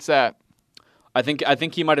 What's that? I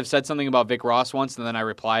think he might have said something about Vic Ross once, and then I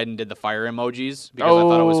replied and did the fire emojis because I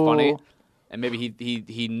thought it was funny. And maybe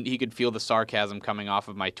he could feel the sarcasm coming off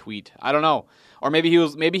of my tweet. I don't know. Or maybe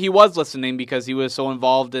he was listening because he was so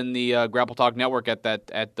involved in the Grapple Talk Network at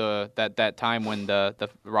that time when the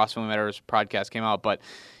Ross Family Matters podcast came out. But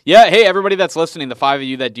yeah, hey everybody that's listening, the 5 of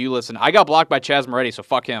you that do listen, I got blocked by Chaz Moretti, so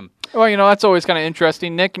fuck him. Well, that's always kind of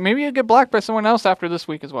interesting, Nick. Maybe you'll get blocked by someone else after this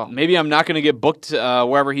week as well. Maybe I'm not going to get booked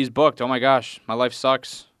wherever he's booked. Oh my gosh, my life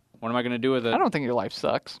sucks. What am I going to do with it? I don't think your life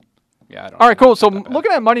sucks. Yeah, I don't. All right, cool. So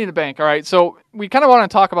looking at Money in the Bank, all right. So we kind of want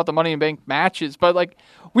to talk about the Money in the Bank matches, but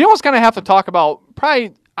we almost kind of have to talk about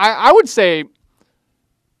probably. I would say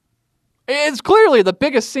it's clearly the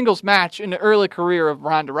biggest singles match in the early career of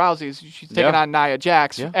Ronda Rousey. She's taking on Nia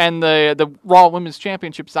Jax, and the Raw Women's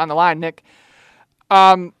Championship is on the line. Nick,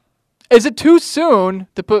 is it too soon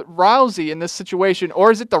to put Rousey in this situation,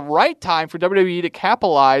 or is it the right time for WWE to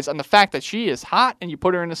capitalize on the fact that she is hot and you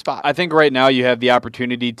put her in the spot? I think right now you have the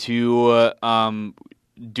opportunity to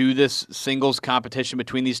do this singles competition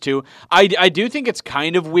between these two. I do think it's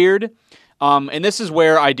kind of weird. And this is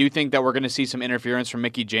where I do think that we're going to see some interference from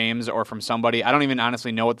Mickie James or from somebody. I don't even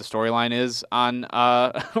honestly know what the storyline is on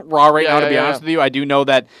Raw right now, to be honest with you. I do know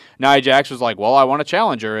that Nia Jax was like, well, I want a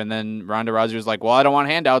challenger. And then Ronda Rousey was like, well, I don't want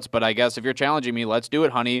handouts, but I guess if you're challenging me, let's do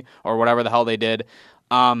it, honey, or whatever the hell they did.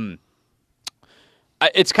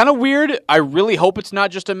 It's kind of weird. I really hope it's not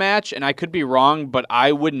just a match, and I could be wrong, but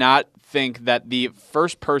I would not think that the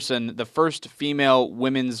first female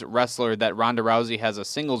women's wrestler that Ronda Rousey has a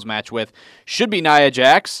singles match with should be Nia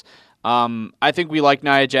Jax. I think we like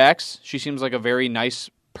Nia Jax. She seems like a very nice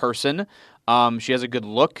person. She has a good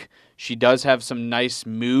look. She does have some nice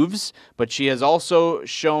moves, but she has also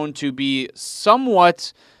shown to be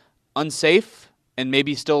somewhat unsafe and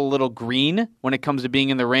maybe still a little green when it comes to being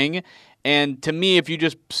in the ring. And to me, if you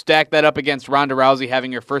just stack that up against Ronda Rousey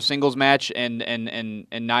having her first singles match and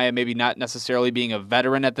Nia maybe not necessarily being a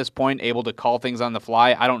veteran at this point, able to call things on the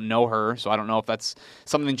fly, I don't know her, so I don't know if that's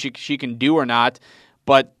something she can do or not.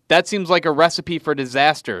 But that seems like a recipe for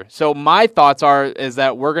disaster. So my thoughts is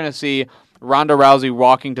that we're going to see Ronda Rousey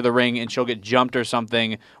walking to the ring and she'll get jumped or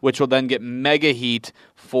something, which will then get mega heat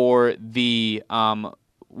for the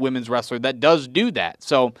women's wrestler that does do that.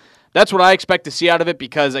 So That's what I expect to see out of it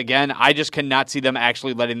because, again, I just cannot see them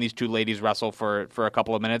actually letting these two ladies wrestle for a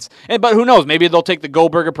couple of minutes. But who knows? Maybe they'll take the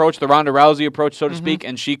Goldberg approach, the Ronda Rousey approach, so to speak,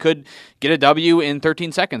 and she could get a W in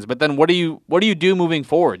 13 seconds. But then what do you do moving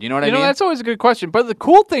forward? You know what I mean? That's always a good question. But the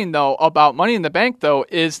cool thing, though, about Money in the Bank, though,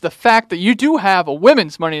 is the fact that you do have a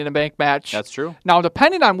women's Money in the Bank match. That's true. Now,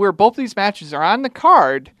 depending on where both these matches are on the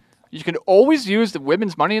card, you can always use the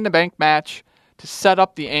women's Money in the Bank match to set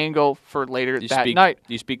up the angle for later night.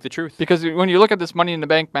 You speak the truth. Because when you look at this Money in the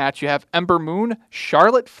Bank match, you have Ember Moon,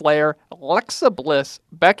 Charlotte Flair, Alexa Bliss,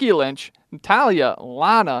 Becky Lynch, Natalya,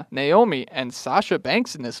 Lana, Naomi, and Sasha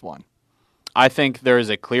Banks in this one. I think there is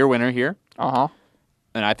a clear winner here. Uh-huh.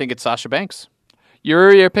 And I think it's Sasha Banks.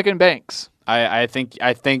 You're picking Banks. I think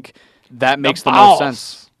that makes the most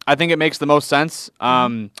sense. I think it makes the most sense.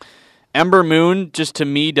 Ember Moon, just to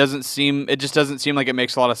me, doesn't seem like it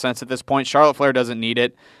makes a lot of sense at this point. Charlotte Flair doesn't need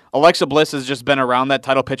it. Alexa Bliss has just been around that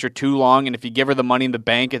title picture too long, and if you give her the Money in the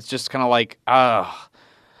Bank, it's just kind of like,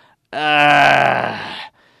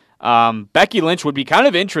 Becky Lynch would be kind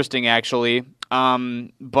of interesting, actually.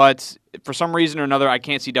 But for some reason or another, I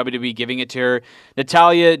can't see WWE giving it to her.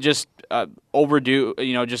 Natalya just overdue,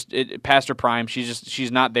 past her prime.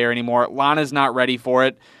 She's not there anymore. Lana's not ready for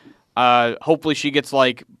it. Hopefully she gets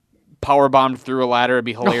power bombed through a ladder. It'd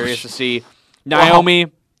be hilarious to see. Naomi.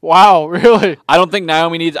 Wow, really? I don't think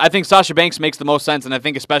Naomi needs. I think Sasha Banks makes the most sense, and I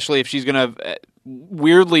think especially if she's gonna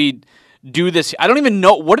weirdly do this. I don't even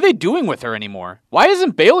know what are they doing with her anymore. Why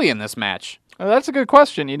isn't Bayley in this match? That's a good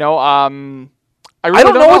question. I don't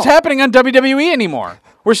know what's happening on WWE anymore.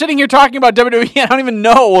 We're sitting here talking about WWE, and I don't even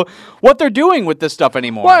know what they're doing with this stuff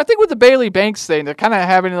anymore. Well, I think with the Bayley Banks thing, they're kind of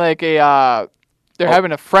having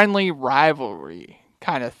having a friendly rivalry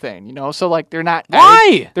kind of thing, So they're not.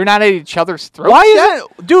 They're not at each other's throats. Why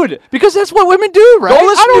isn't, dude? Because that's what women do, right?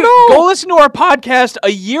 I don't know. Go listen to our podcast a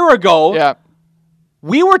year ago. Yeah,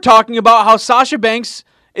 we were talking about how Sasha Banks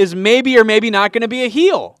is maybe or maybe not going to be a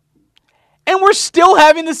heel, and we're still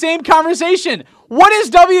having the same conversation. What is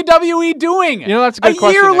WWE doing? That's a good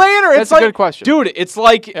question. A year later, that's a good question, dude. It's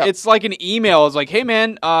like it's like an email. It's like, hey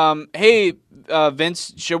man,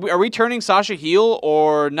 Vince, are we turning Sasha heel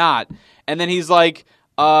or not? And then he's like,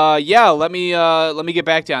 yeah, let me get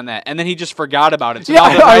back to you on that. And then he just forgot about it. So now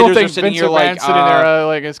the writers I don't think are sitting Vince here sitting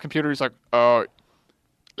there his computer. He's like, let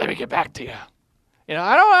me get back to you.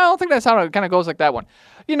 I don't think that's how it kind of goes like that one.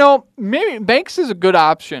 Maybe Banks is a good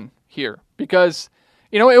option here because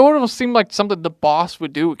it would almost seem like something the boss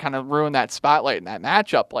would do, kind of ruin that spotlight in that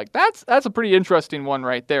matchup. Like that's a pretty interesting one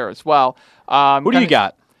right there as well. Who do you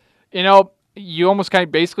got? You almost kind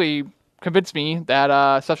of basically convinced me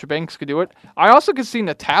that Sasha Banks could do it. I also could see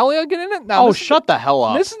Natalya get in it. Now, shut the hell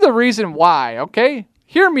up. This is the reason why, okay?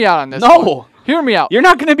 Hear me out on this one. Hear me out. You're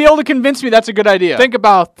not going to be able to convince me that's a good idea. Think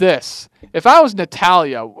about this. If I was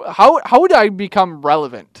Natalya, how would I become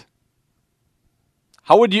relevant?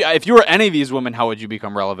 How would you, if you were any of these women, how would you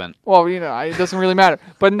become relevant? Well, it doesn't really matter.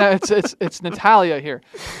 But it's Natalya here.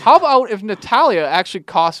 How about if Natalya actually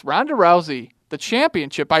costs Ronda Rousey the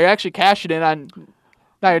championship by actually cashing in on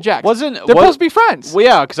Nia Jax? They're supposed to be friends. Well,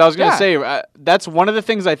 yeah, because I was going to say that's one of the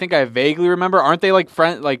things I think I vaguely remember. Aren't they they're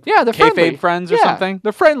kayfabe friends or something?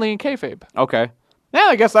 They're friendly in kayfabe. Okay. Yeah,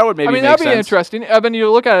 I guess that would maybe make sense. That'd be interesting. Then you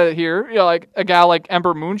look at it here, like a gal like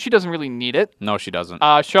Ember Moon, she doesn't really need it. No, she doesn't.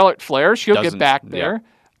 Charlotte Flair, she'll get back there.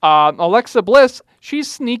 Alexa Bliss, she's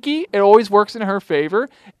sneaky. It always works in her favor.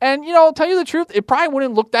 And, I'll tell you the truth, it probably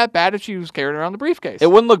wouldn't look that bad if she was carrying around the briefcase. It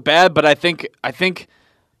wouldn't look bad, but I think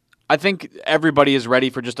everybody is ready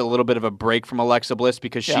for just a little bit of a break from Alexa Bliss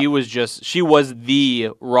because she was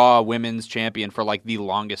the Raw Women's Champion for the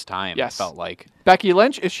longest time. Yes. It felt like. Becky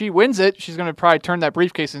Lynch, if she wins it, she's going to probably turn that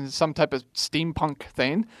briefcase into some type of steampunk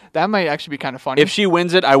thing. That might actually be kind of funny. If she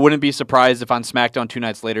wins it, I wouldn't be surprised if on SmackDown 2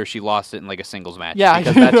 nights later she lost it in a singles match. Yeah,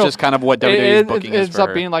 because that's just kind of what WWE's booking is for her. It ends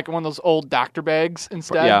up being like one of those old doctor bags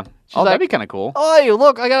instead. Yeah. That'd be kind of cool. Oh,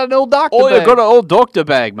 look, I got an old doctor bag. Oh, you got an old doctor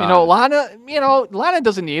bag, man. Lana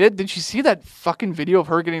doesn't need it. Did you see that fucking video of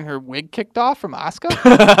her getting her wig kicked off from Asuka?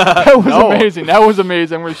 That was amazing. That was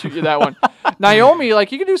amazing. I'm going to shoot you that one. Naomi, you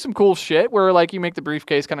can do some cool shit where, you make the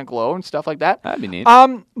briefcase kind of glow and stuff like that. That'd be neat.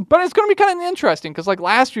 But it's going to be kind of interesting because,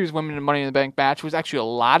 last year's Women in Money in the Bank match was actually a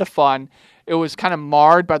lot of fun. It was kind of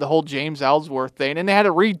marred by the whole James Ellsworth thing, and they had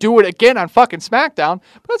to redo it again on fucking SmackDown.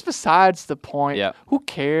 But that's besides the point. Yeah. Who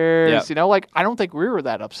cares? Yeah. I don't think we were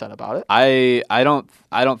that upset about it. I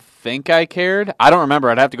don't think I cared. I don't remember.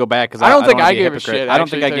 I'd have to go back because I don't think I gave a shit. I don't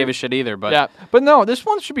think I gave a shit either. But yeah, but no, this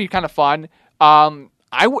one should be kind of fun. I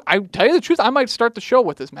tell you the truth, I might start the show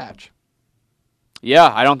with this match.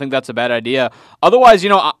 Yeah, I don't think that's a bad idea. Otherwise,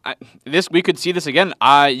 we could see this again.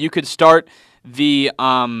 You could start the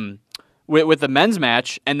with the men's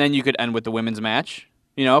match, and then you could end with the women's match.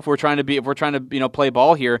 If we're trying to play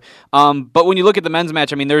ball here. But when you look at the men's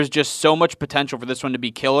match, I mean, there's just so much potential for this one to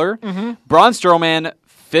be killer. Mm-hmm. Braun Strowman,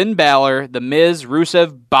 Finn Balor, The Miz,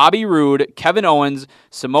 Rusev, Bobby Roode, Kevin Owens,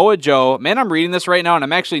 Samoa Joe. Man, I'm reading this right now, and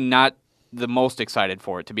I'm actually not the most excited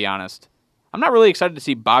for it, to be honest. I'm not really excited to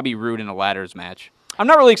see Bobby Roode in a ladders match. I'm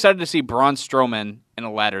not really excited to see Braun Strowman in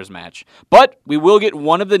a ladders match. But we will get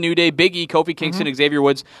one of the New Day, Big E, Kofi Kingston, Xavier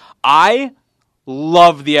Woods. I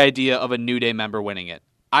love the idea of a New Day member winning it.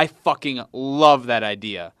 I fucking love that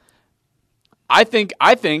idea. I think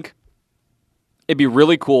it'd be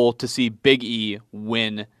really cool to see Big E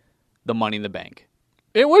win the Money in the Bank.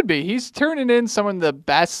 It would be. He's turning in some of the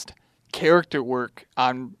best character work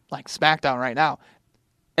on like SmackDown right now.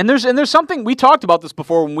 And there's something, we talked about this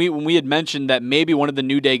before when we had mentioned that maybe one of the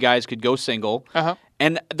New Day guys could go single. Uh-huh.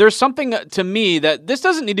 And there's something to me that this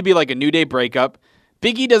doesn't need to be like a New Day breakup.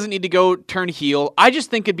 Big E doesn't need to go turn heel. I just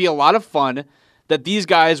think it'd be a lot of fun that these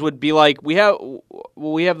guys would be like, we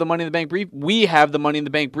have the Money in the Bank we have the Money in the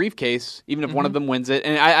Bank briefcase, even if one of them wins it.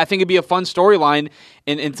 And I think it'd be a fun storyline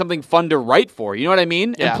and something fun to write for. You know what I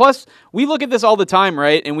mean? Yeah. And plus, we look at this all the time,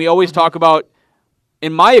 right? And we always talk about,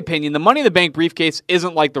 in my opinion, the Money in the Bank briefcase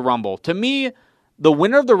isn't like the Rumble. To me, the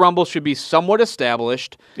winner of the Rumble should be somewhat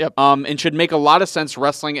established, and should make a lot of sense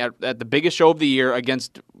wrestling at the biggest show of the year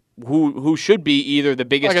against who should be either the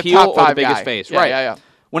biggest like heel or the biggest guy. face. Yeah, right. Yeah.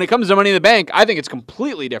 When it comes to Money in the Bank, I think it's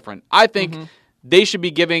completely different. I think they should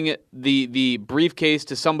be giving the briefcase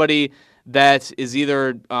to somebody that is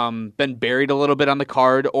either been buried a little bit on the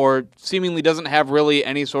card or seemingly doesn't have really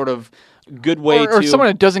any sort of good way or someone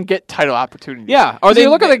that doesn't get title opportunities. Yeah. Or they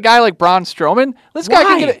look at a guy like Braun Strowman. This guy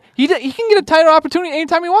can get he can get a title opportunity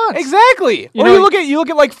anytime he wants. Exactly. You look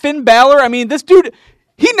at like Finn Balor. I mean, this dude,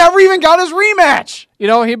 he never even got his rematch.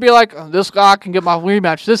 He'd be like, this guy can get my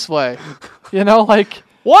rematch this way. Like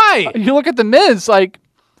why? You look at the Miz, like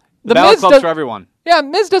the Miz club's for everyone. Yeah,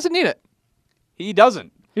 Miz doesn't need it. He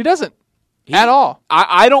doesn't. At all.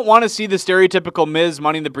 I don't want to see the stereotypical Miz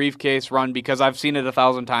Money in the Briefcase run because I've seen it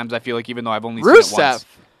 1,000 times, I feel like, even though I've only seen it once.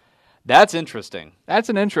 That's interesting. That's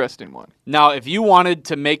an interesting one. Now, if you wanted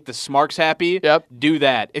to make the Smarks happy, do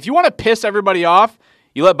that. If you want to piss everybody off,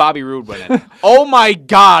 you let Bobby Roode win it. Oh my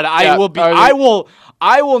God, I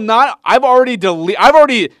will not. I've already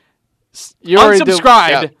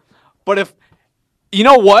unsubscribed. But if you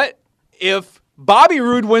know what? If Bobby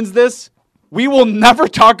Roode wins this, we will never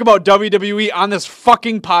talk about WWE on this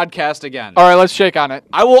fucking podcast again. All right, let's shake on it.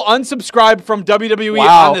 I will unsubscribe from WWE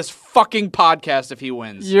on this fucking podcast if he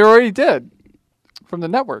wins. You already did. From the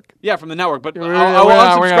network. Yeah, from the network. But I will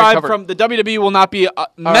unsubscribe from the WWE will not be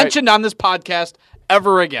mentioned on this podcast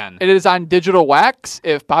ever again. It is on digital wax.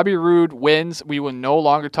 If Bobby Roode wins, we will no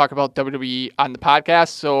longer talk about WWE on the podcast,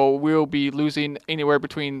 so we'll be losing anywhere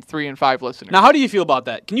between 3 and 5 listeners. Now, how do you feel about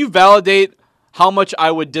that? Can you validate how much I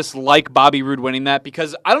would dislike Bobby Roode winning that?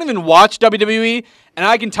 Because I don't even watch WWE, and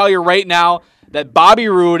I can tell you right now that Bobby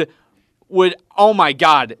Roode would, oh my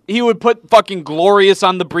God, he would put fucking Glorious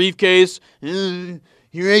on the briefcase. Here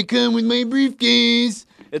I come with my briefcase.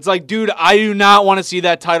 It's like, dude, I do not want to see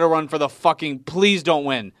that title run for the fucking, please don't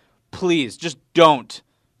win. Please, just don't.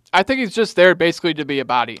 I think he's just there basically to be a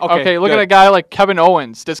body. Okay, look at a guy like Kevin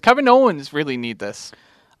Owens. Does Kevin Owens really need this?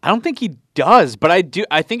 I don't think he does, but I do.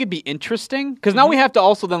 I think it'd be interesting because now we have to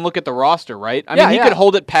also then look at the roster, right? I mean, he could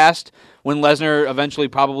hold it past when Lesnar eventually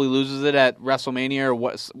probably loses it at WrestleMania or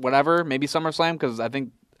whatever, maybe SummerSlam, because I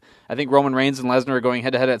think Roman Reigns and Lesnar are going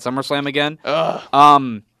head to head at SummerSlam again.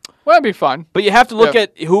 Well, that'd be fun. But you have to look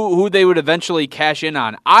at who they would eventually cash in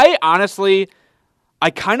on. I honestly, I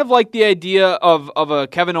kind of like the idea of a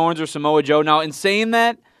Kevin Owens or Samoa Joe. Now, in saying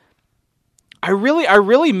that, I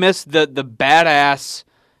really miss the badass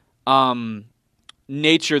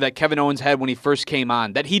nature that Kevin Owens had when he first came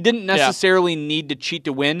on, that he didn't necessarily need to cheat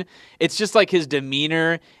to win. It's just like his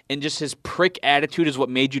demeanor and just his prick attitude is what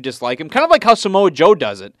made you dislike him. Kind of like how Samoa Joe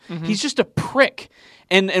does it. Mm-hmm. He's just a prick.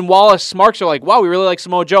 And while us smarks are like, wow, we really like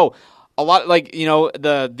Samoa Joe, a lot like,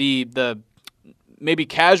 the maybe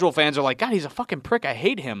casual fans are like, God, he's a fucking prick. I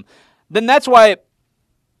hate him. Then that's why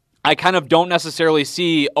I kind of don't necessarily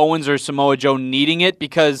see Owens or Samoa Joe needing it,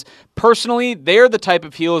 because personally, they're the type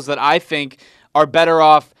of heels that I think are better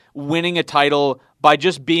off winning a title by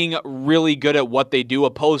just being really good at what they do,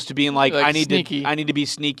 opposed to being like I need sneaky. to be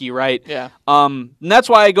sneaky, right? Yeah. And that's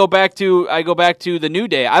why I go back to the New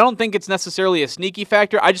Day. I don't think it's necessarily a sneaky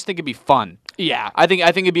factor. I just think it'd be fun. Yeah. I think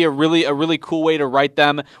it'd be a really cool way to write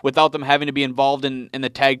them without them having to be involved in the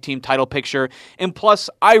tag team title picture. And plus,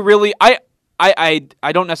 I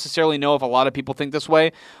don't necessarily know if a lot of people think this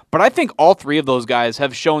way, but I think all three of those guys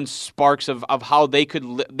have shown sparks of how they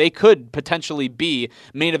could potentially be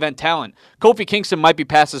main event talent. Kofi Kingston might be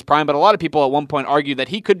past his prime, but a lot of people at one point argued that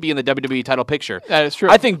he could be in the WWE title picture. That is true.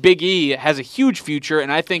 I think Big E has a huge future,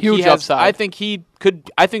 and I think upside. I think he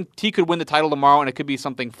could win the title tomorrow, and it could be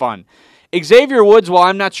something fun. Xavier Woods, while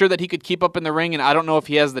I'm not sure that he could keep up in the ring, and I don't know if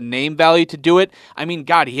he has the name value to do it, I mean,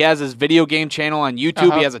 God, he has his video game channel on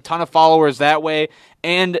YouTube. He has a ton of followers that way.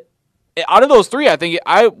 And out of those three, I think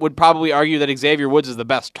I would probably argue that Xavier Woods is the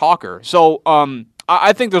best talker. So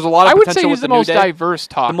I think there's a lot of potential. I would say he's the most diverse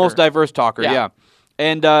talker. The most diverse talker, yeah.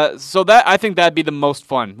 And so I think that'd be the most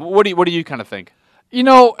fun. What do you kind of think? You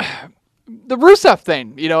know, the Rusev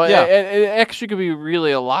thing, it actually could be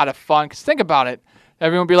really a lot of fun. Because think about it.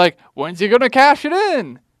 Everyone would be like, when's he going to cash it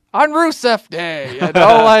in? On Rusev Day.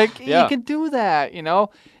 You can do that,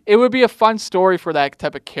 It would be a fun story for that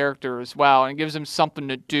type of character as well, and it gives him something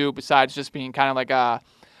to do besides just being kind of like a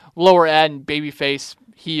lower-end babyface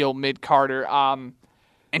heel mid-carder. And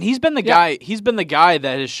he's been the guy. He's been the guy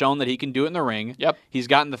that has shown that he can do it in the ring. Yep. He's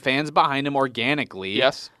gotten the fans behind him organically.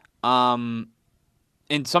 Yes. And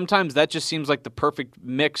sometimes that just seems like the perfect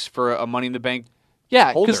mix for a Money in the Bank.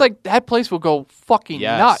 Yeah, because that place will go fucking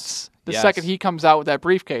nuts the Yes. second he comes out with that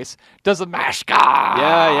briefcase. Does a mash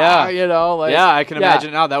Yeah. I can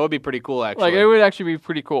imagine it now. That would be pretty cool, actually. It would actually be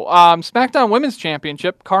pretty cool. SmackDown Women's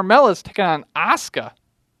Championship, Carmella's taking on Asuka.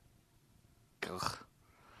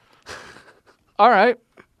 All right.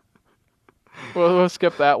 We'll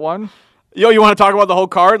skip that one. Yo, you want to talk about the whole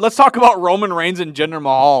card? Let's talk about Roman Reigns and Jinder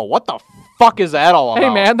Mahal. What the fuck is that all about?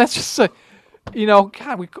 Hey, man, that's just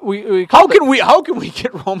God, we how can we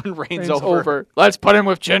get Roman Reigns over? Let's put him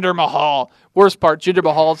with Jinder Mahal. Worst part, Jinder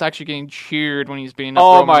Mahal is actually getting cheered when he's being.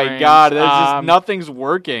 Oh my God! Nothing's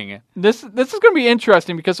working. This is going to be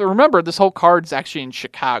interesting because remember, this whole card is actually in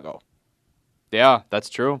Chicago. Yeah, that's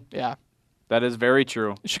true. Yeah, that is very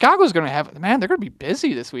true. Chicago's going to have they're going to be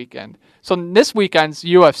busy this weekend. So this weekend's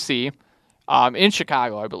UFC. In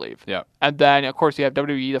Chicago, I believe. Yeah, and then of course you have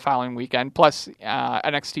WWE the following weekend, plus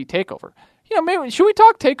NXT Takeover. Maybe should we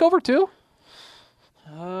talk Takeover too?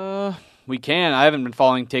 We can. I haven't been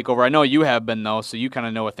following Takeover. I know you have been though, so you kind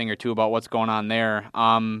of know a thing or two about what's going on there.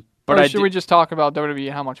 Or should we just talk about WWE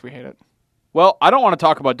and how much we hate it? Well, I don't want to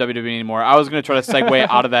talk about WWE anymore. I was going to try to segue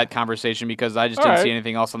out of that conversation because I just didn't see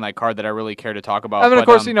anything else on that card that I really care to talk about. And then of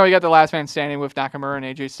course you got the last man standing with Nakamura and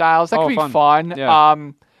AJ Styles. That could be fun. Yeah.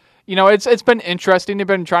 It's been interesting. They've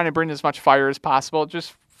been trying to bring as much fire as possible.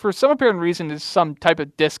 Just for some apparent reason, there's some type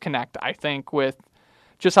of disconnect, I think, with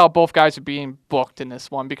just how both guys are being booked in this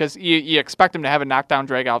one. Because you expect them to have a knockdown,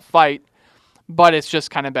 drag-out fight, but it's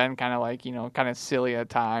just kind of been kind of silly at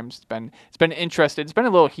times. It's been interesting. It's been a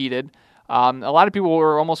little heated. A lot of people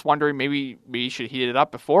were almost wondering maybe we should heat it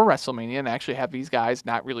up before WrestleMania and actually have these guys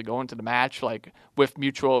not really go into the match with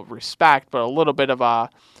mutual respect, but a little bit of a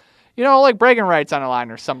bragging rights on the line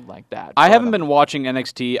or something like that. I haven't been watching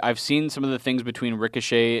NXT. I've seen some of the things between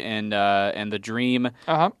Ricochet and the Dream.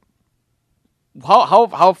 Uh-huh.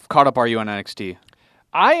 How caught up are you on NXT?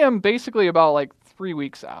 I am basically about 3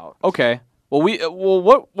 weeks out. Okay.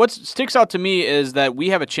 Well, what sticks out to me is that we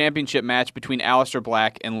have a championship match between Aleister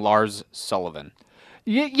Black and Lars Sullivan.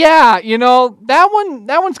 Yeah,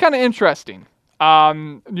 that one's kind of interesting. The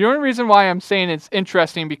only reason why I'm saying it's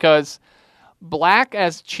interesting because Black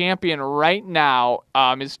as champion right now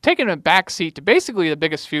is taking a backseat to basically the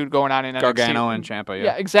biggest feud going on in NXT. Gargano and Ciampa, yeah.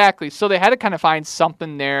 Yeah, exactly. So they had to kind of find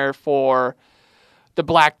something there for the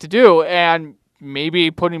Black to do, and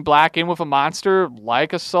maybe putting Black in with a monster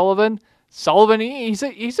like a Sullivan. Sullivan, he's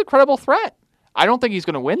a credible threat. I don't think he's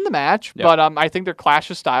going to win the match, but I think their clash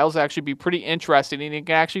of styles will actually be pretty interesting, and you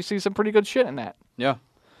can actually see some pretty good shit in that. Yeah.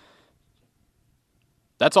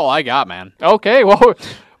 That's all I got, man. Okay, well,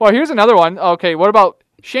 here's another one. Okay, what about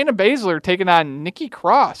Shayna Baszler taking on Nikki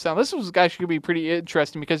Cross? Now, this was actually going to be pretty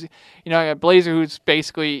interesting because, you got Baszler, who's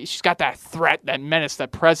basically, she's got that threat, that menace,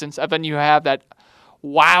 that presence, and then you have that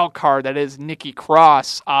wild card that is Nikki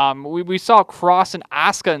Cross. We saw Cross and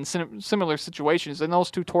Asuka in similar situations, and those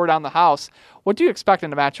two tore down the house. What do you expect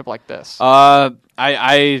in a matchup like this?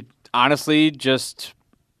 I honestly just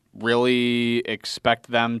really expect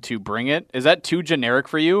them to bring it. Is that too generic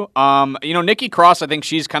for you? Nikki Cross, I think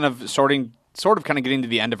she's kind of sort of kind of getting to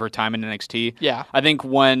the end of her time in NXT. Yeah. I think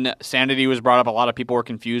when Sanity was brought up, a lot of people were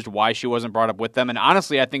confused why she wasn't brought up with them. And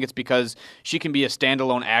honestly, I think it's because she can be a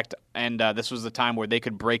standalone act, and this was the time where they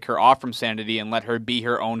could break her off from Sanity and let her be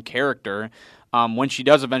her own character. When she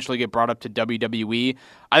does eventually get brought up to WWE,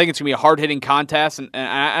 I think it's going to be a hard-hitting contest, and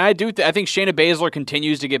I think Shayna Baszler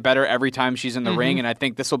continues to get better every time she's in the ring, and I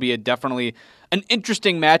think this will be definitely an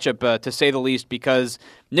interesting matchup, to say the least, because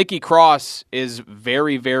Nikki Cross is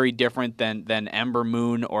very, very different than Ember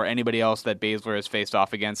Moon or anybody else that Baszler has faced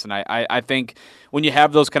off against, and I think when you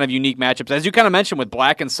have those kind of unique matchups, as you kind of mentioned with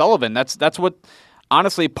Black and Sullivan, that's what...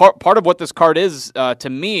 Honestly, part of what this card is, to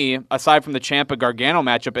me, aside from the Ciampa Gargano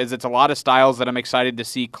matchup, is it's a lot of styles that I'm excited to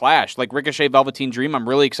see clash. Like Ricochet Velveteen Dream, I'm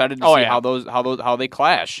really excited to see how they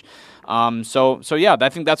clash. So yeah, I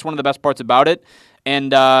think that's one of the best parts about it.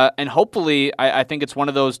 And hopefully, I think it's one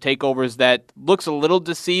of those takeovers that looks a little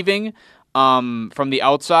deceiving from the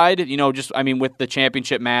outside. With the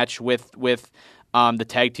championship match, with the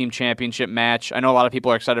tag team championship match. I know a lot of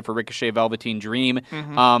people are excited for Ricochet Velveteen Dream.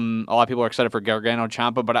 A lot of people are excited for Gargano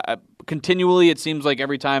Ciampa, but continually it seems like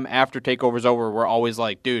every time after TakeOver's over, we're always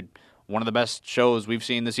like, dude, one of the best shows we've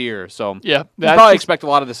seen this year. So yeah, we probably expect a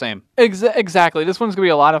lot of the same. Exactly. This one's going to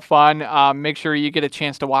be a lot of fun. Make sure you get a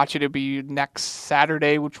chance to watch it. It'll be next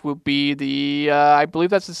Saturday, which will be I believe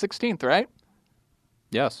that's the 16th, right?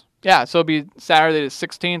 Yes. Yeah, so it'll be Saturday the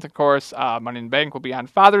 16th. Of course, Money in the Bank will be on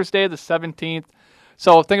Father's Day, the 17th.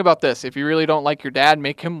 So think about this. If you really don't like your dad,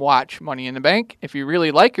 make him watch Money in the Bank. If you really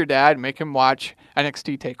like your dad, make him watch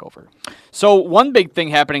NXT TakeOver. So one big thing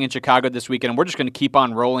happening in Chicago this weekend, and we're just going to keep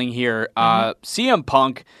on rolling here. CM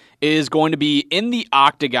Punk is going to be in the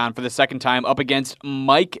Octagon for the second time up against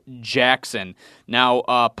Mike Jackson. Now,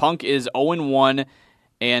 Punk is 0-1.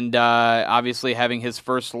 And obviously having his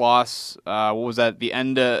first loss, what was that, the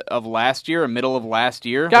end of last year or middle of last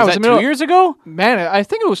year? Yeah, was that 2 years ago? Man, I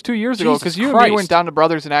think it was 2 years ago because you and me went down to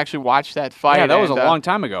Brothers and actually watched that fight. Yeah, that was a long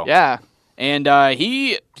time ago. Yeah. And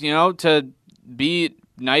he, to be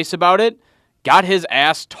nice about it, got his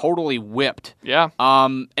ass totally whipped. Yeah.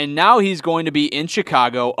 And now he's going to be in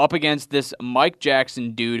Chicago up against this Mike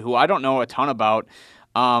Jackson dude who I don't know a ton about.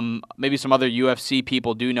 Maybe some other UFC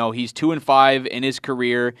people do know. He's 2-5 in his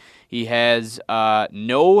career. He has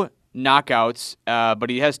no knockouts, but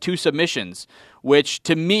he has 2 submissions, which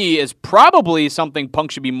to me is probably something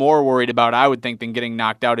Punk should be more worried about, I would think, than getting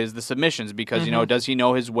knocked out is the submissions because, does he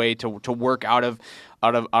know his way to work out of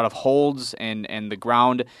holds and the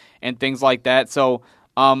ground and things like that. So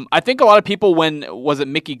I think a lot of people was it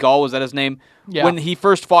Mickey Gall, was that his name? Yeah. When he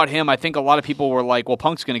first fought him, I think a lot of people were like, well,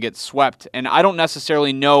 Punk's going to get swept. And I don't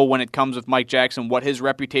necessarily know when it comes with Mike Jackson what his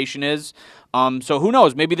reputation is. So who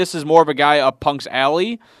knows? Maybe this is more of a guy up Punk's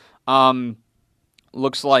alley.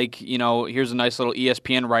 Looks like, here's a nice little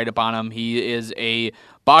ESPN write-up on him. He is a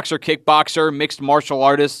boxer, kickboxer, mixed martial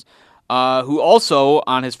artist, who also,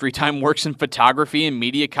 on his free time, works in photography and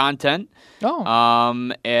media content.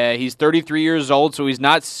 Oh. He's 33 years old, so he's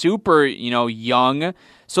not super, young.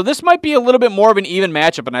 So this might be a little bit more of an even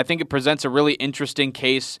matchup, and I think it presents a really interesting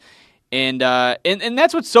case. And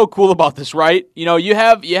that's what's so cool about this, right? You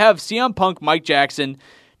have CM Punk, Mike Jackson,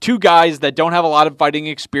 2 guys that don't have a lot of fighting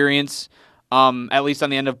experience, at least on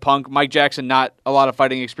the end of Punk. Mike Jackson, not a lot of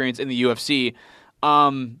fighting experience in the UFC,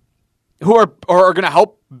 who are going to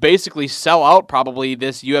help basically sell out probably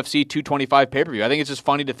this UFC 225 pay-per-view. I think it's just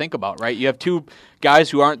funny to think about, right? You have 2 guys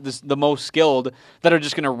who aren't the most skilled that are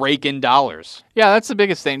just going to rake in dollars. Yeah, that's the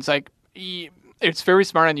biggest thing. It's like it's very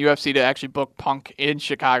smart on UFC to actually book Punk in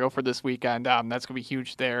Chicago for this weekend. That's going to be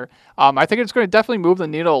huge there. I think it's going to definitely move the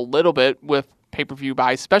needle a little bit with pay-per-view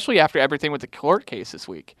buys, especially after everything with the court case this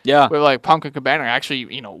week. Yeah. With like Punk and Cabana actually,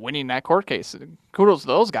 winning that court case. Kudos to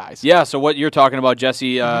those guys. Yeah, so what you're talking about,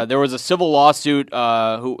 Jesse, there was a civil lawsuit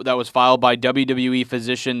that was filed by WWE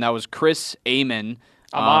physician. That was Chris Amon.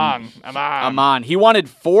 Amon. He wanted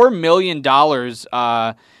 $4 million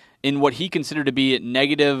in what he considered to be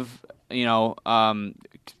negative,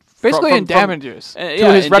 basically in damages to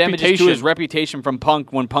his reputation. Damages to his reputation from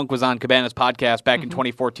Punk when Punk was on Cabana's podcast back in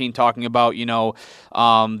 2014 talking about, the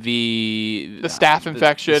staph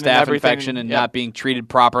infection and not being treated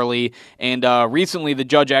properly. And recently the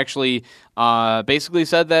judge actually basically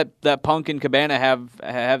said that Punk and Cabana have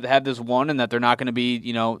had this one and that they're not going to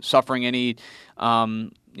be, suffering any,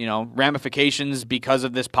 ramifications because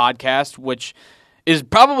of this podcast, which is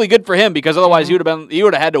probably good for him because otherwise he would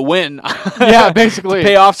have had to win. Yeah, basically to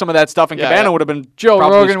pay off some of that stuff, and Cabana would have been Joe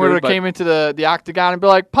Rogan would have came into the octagon and be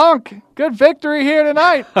like, "Punk, good victory here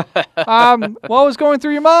tonight. What was going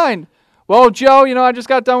through your mind?" Well, Joe, I just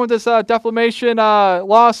got done with this defamation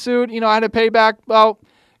lawsuit. I had to pay back about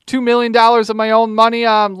 $2 million of my own money.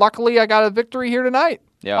 Luckily, I got a victory here tonight.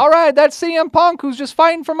 Yeah. All right, that's CM Punk who's just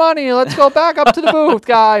fighting for money. Let's go back up to the booth,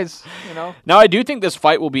 guys. Now, I do think this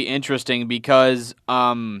fight will be interesting because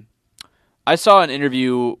I saw an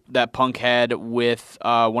interview that Punk had with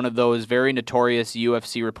one of those very notorious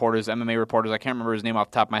UFC reporters, MMA reporters. I can't remember his name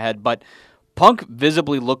off the top of my head, but Punk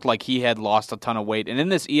visibly looked like he had lost a ton of weight. And in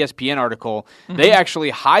this ESPN article, they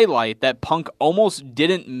actually highlight that Punk almost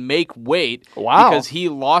didn't make weight because he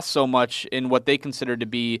lost so much in what they consider to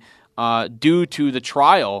be due to the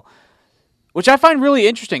trial, which I find really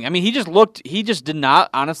interesting. I mean, he just did not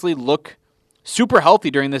honestly look super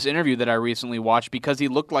healthy during this interview that I recently watched because he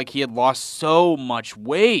looked like he had lost so much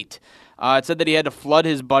weight. It said that he had to flood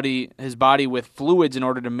his body with fluids in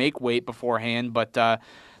order to make weight beforehand, but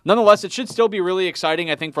nonetheless, it should still be really exciting,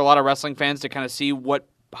 I think, for a lot of wrestling fans to kind of see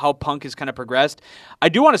how Punk has kind of progressed. I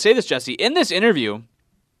do want to say this, Jesse. In this interview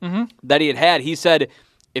that he had, he said,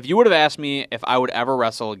 if you would have asked me if I would ever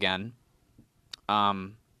wrestle again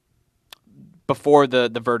before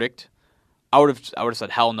the verdict, I would have said,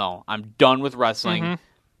 hell no. I'm done with wrestling.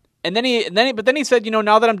 And then he said,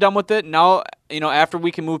 now that I'm done with it, now, after we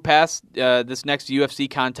can move past this next UFC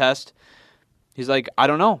contest, he's like, I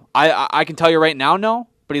don't know. I can tell you right now, no.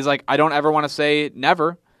 But he's like, I don't ever want to say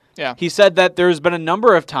never. Yeah. He said that there's been a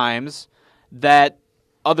number of times that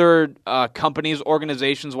other companies,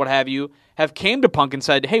 organizations, what have you, have came to Punk and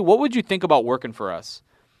said, hey, what would you think about working for us?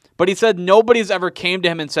 But he said nobody's ever came to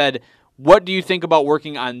him and said, what do you think about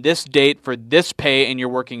working on this date for this pay and you're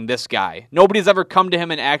working this guy? Nobody's ever come to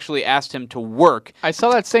him and actually asked him to work. I saw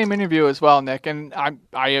that same interview as well, Nick, and I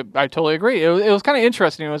totally agree. It was kind of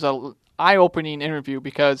interesting. It was an eye-opening interview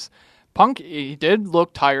because Punk, he did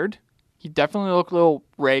look tired. He definitely looked a little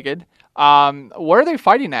ragged. What are they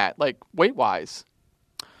fighting at, like, weight-wise?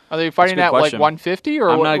 Are they fighting at, question. like, 150,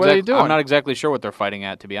 or what are they doing? I'm not exactly sure what they're fighting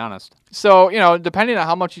at, to be honest. So, depending on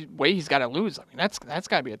how much weight he's got to lose, I mean, that's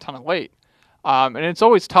got to be a ton of weight. And it's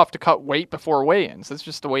always tough to cut weight before weigh-ins. That's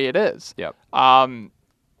just the way it is. Yep.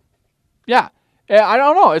 Yeah. I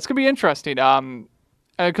don't know. It's going to be interesting.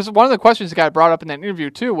 Because one of the questions that got brought up in that interview,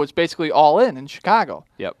 too, was basically All In Chicago.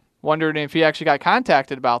 Yep. Wondering if he actually got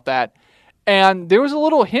contacted about that. And there was a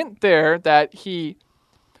little hint there that he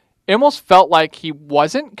almost felt like he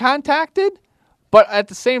wasn't contacted, but at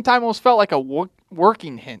the same time almost felt like a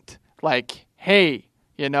working hint. Like, hey,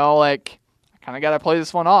 I kind of got to play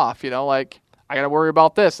this one off, I got to worry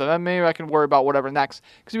about this, and then maybe I can worry about whatever next.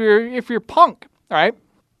 Because if you're Punk, all right,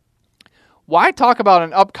 why talk about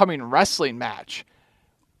an upcoming wrestling match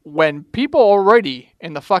when people already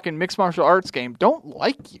in the fucking mixed martial arts game don't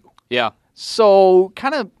like you? Yeah. So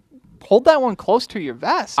kind of hold that one close to your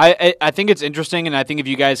vest. I think it's interesting, and I think if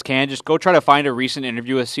you guys can, just go try to find a recent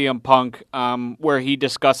interview with CM Punk where he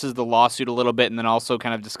discusses the lawsuit a little bit and then also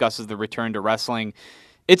kind of discusses the return to wrestling.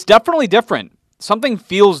 It's definitely different. Something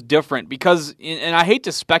feels different because, and I hate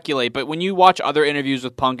to speculate, but when you watch other interviews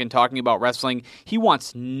with Punk and talking about wrestling, he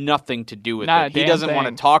wants nothing to do with it. He doesn't want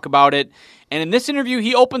to talk about it. And in this interview,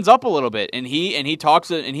 he opens up a little bit, and he talks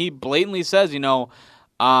and he blatantly says,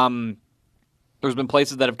 there's been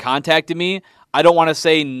places that have contacted me. I don't want to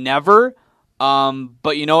say never,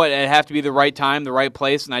 but it'd have to be the right time, the right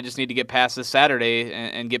place, and I just need to get past this Saturday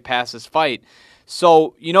and get past this fight.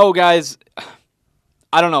 So, guys,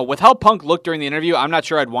 I don't know. With how Punk looked during the interview, I'm not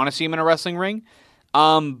sure I'd want to see him in a wrestling ring.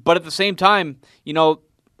 But at the same time,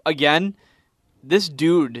 again, this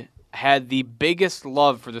dude had the biggest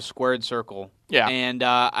love for the squared circle. Yeah. And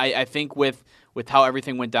I think with how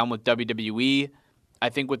everything went down with WWE, I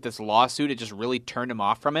think with this lawsuit, it just really turned him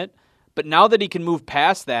off from it. But now that he can move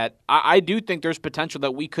past that, I do think there's potential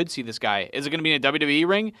that we could see this guy. Is it going to be in a WWE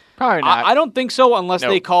ring? Probably not. I don't think so unless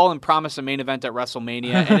they call and promise a main event at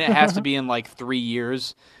WrestleMania, and it has to be in like 3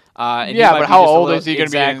 years. But how old is he going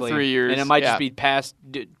to be in 3 years? And it might just be past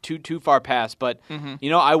too far past. But,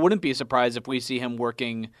 I wouldn't be surprised if we see him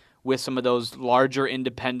working with some of those larger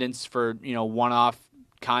independents for, one-off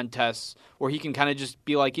contests where he can kind of just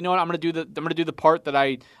be like, I'm going to do the part that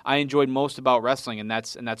I enjoyed most about wrestling, and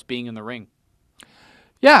that's being in the ring.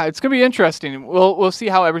 Yeah, it's going to be interesting. We'll see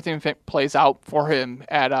how everything plays out for him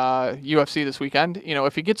at UFC this weekend.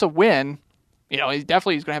 If he gets a win, he's going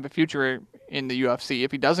to have a future in the UFC.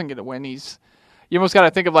 If he doesn't get a win, you almost got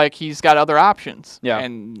to think of like he's got other options. Yeah.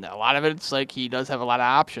 And a lot of it's like he does have a lot of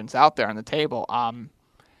options out there on the table.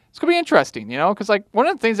 It's going to be interesting, because like one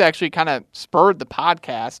of the things that actually kind of spurred the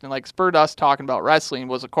podcast and like spurred us talking about wrestling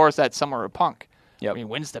was, of course, that Summer of Punk. Yep. I mean,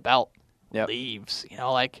 wins the belt, Yep. leaves,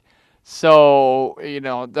 So,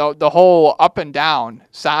 the whole up and down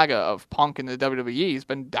saga of Punk in the WWE has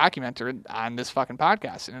been documented on this fucking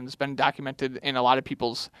podcast, and it's been documented in a lot of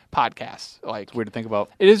people's podcasts. Like, It's weird to think about.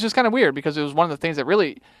 it is just kind of weird because it was one of the things that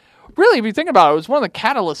really, if you think about it, it was one of the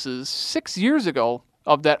catalysts 6 years ago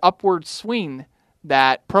of that upward swing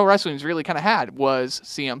that pro wrestling's really kind of had was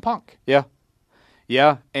CM Punk. Yeah.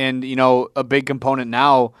 Yeah. And, a big component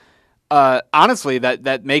now, honestly,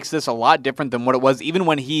 that makes this a lot different than what it was even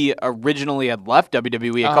when he originally had left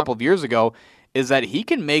WWE a couple of years ago, is that he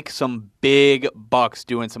can make some big bucks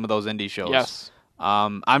doing some of those indie shows. Yes.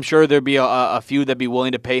 I'm sure there'd be a few that'd be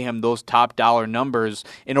willing to pay him those top dollar numbers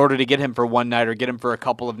in order to get him for one night or get him for a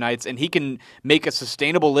couple of nights, and he can make a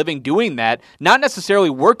sustainable living doing that, not necessarily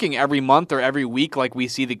working every month or every week like we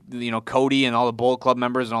see the Cody and all the Bullet Club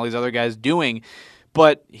members and all these other guys doing,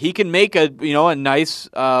 but he can make a nice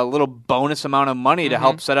little bonus amount of money to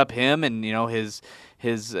help set up him and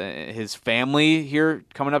his family here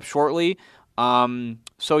coming up shortly.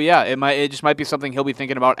 So yeah, it just might be something he'll be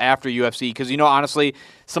thinking about after UFC because honestly,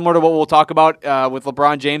 similar to what we'll talk about with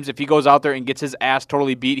LeBron James, if he goes out there and gets his ass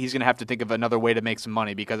totally beat, he's gonna have to think of another way to make some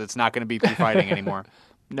money because it's not gonna be through fighting anymore.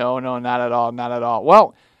 No, not at all.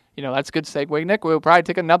 Well, that's a good segue, Nick. We'll probably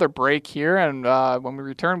take another break here, and when we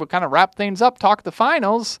return, we'll kind of wrap things up, talk the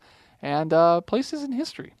finals, and places in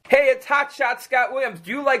history. Hey, it's Hot Shot Scott Williams.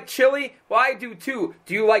 Do you like chili? Well, I do too.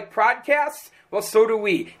 Do you like podcasts? Well, so do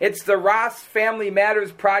we. It's the Ross Family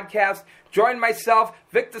Matters podcast. Join myself,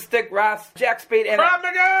 Vic the Stick Ross, Jack Spade, and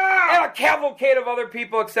a cavalcade of other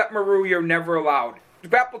people except Maru. You're never allowed. The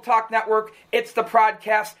Grapple Talk Network, it's the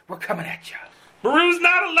podcast. We're coming at you. Maru's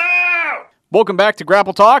not allowed! Welcome back to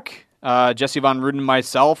Grapple Talk. Jesse Von Ruden and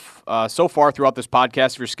myself, so far throughout this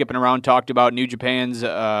podcast, if you're skipping around, talked about New Japan's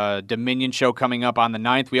Dominion show coming up on the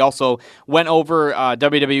 9th. We also went over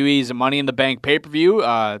WWE's Money in the Bank pay-per-view,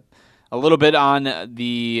 a little bit on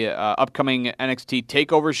the upcoming NXT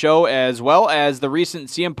TakeOver show, as well as the recent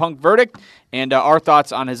CM Punk verdict, and our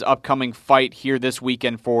thoughts on his upcoming fight here this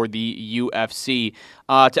weekend for the UFC.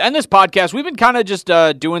 To end this podcast, we've been kind of just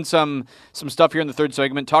doing some stuff here in the third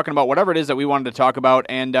segment, talking about whatever it is that we wanted to talk about.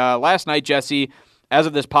 And last night, Jesse, as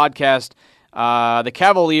of this podcast, the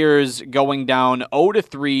Cavaliers going down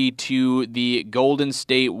 0-3 to the Golden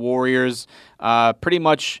State Warriors. Pretty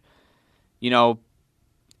much,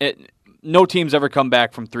 no team's ever come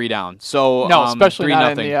back from 3 down. So no, especially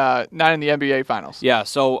not 3-0. in the NBA Finals. Yeah.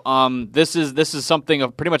 So this is something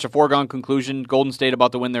of pretty much a foregone conclusion. Golden State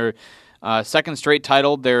about to win their second straight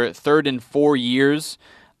title, their third in 4 years.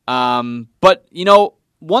 But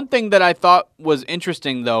one thing that I thought was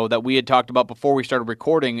interesting though that we had talked about before we started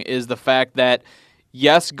recording is the fact that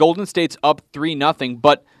yes, Golden State's up 3-0,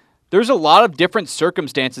 but there's a lot of different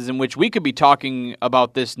circumstances in which we could be talking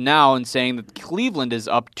about this now and saying that Cleveland is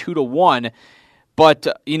up 2-1. But,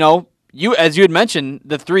 as you had mentioned,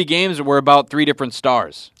 the 3 games were about 3 different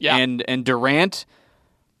stars. Yeah. And Durant,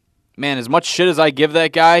 man, as much shit as I give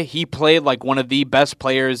that guy, he played like one of the best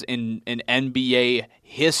players in NBA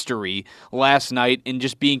history last night in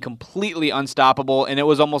just being completely unstoppable. And it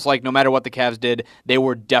was almost like no matter what the Cavs did, they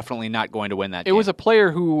were definitely not going to win that game. It was a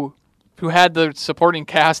player who had the supporting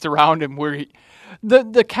cast around him where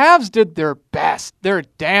the Cavs did their best, their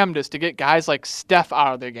damnedest to get guys like Steph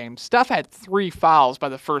out of their game. Steph had 3 fouls by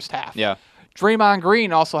the first half. Yeah. Draymond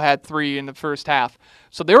Green also had 3 in the first half.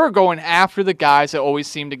 So they were going after the guys that always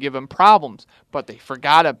seemed to give them problems, but they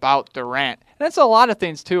forgot about Durant. And that's a lot of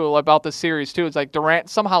things, too, about the series, too. It's like Durant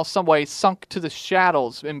somehow, some way sunk to the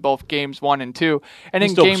shadows in both games 1 and 2. And he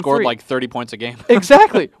in still game scored 3, like 30 points a game.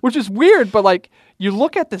 Exactly, which is weird, but like you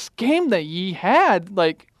look at this game that he had,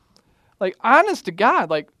 like honest to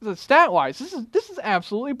God, like the stat wise, this is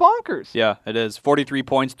absolutely bonkers. Yeah, it is. 43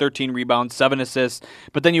 points, 13 rebounds, 7 assists.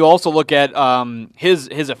 But then you also look at his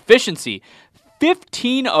efficiency.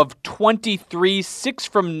 15 of 23, 6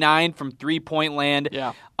 from 9 from 3-point land.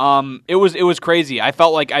 Yeah. It was crazy. I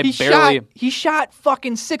felt like he shot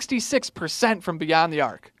fucking 66% from beyond the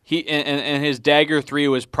arc. And his dagger 3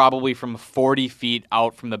 was probably from 40 feet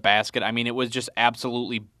out from the basket. I mean, it was just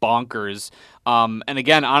absolutely bonkers. And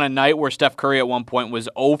again, on a night where Steph Curry at one point was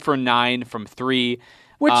 0 for 9 from 3.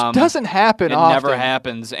 Which doesn't happen often. It never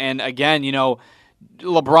happens. And again,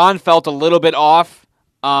 LeBron felt a little bit off,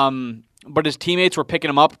 but his teammates were picking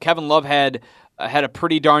him up. Kevin Love had a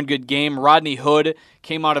pretty darn good game. Rodney Hood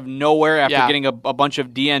came out of nowhere after getting a bunch of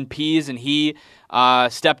DNPs, and he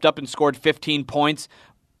stepped up and scored 15 points.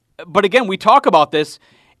 But again, we talk about this.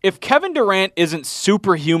 If Kevin Durant isn't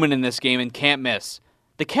superhuman in this game and can't miss,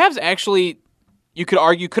 the Cavs actually, you could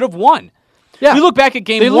argue, could have won. Yeah. We look back at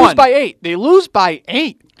game 1. They lose by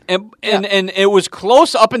 8. And it was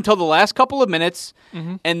close up until the last couple of minutes,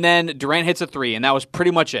 and then Durant hits a 3, and that was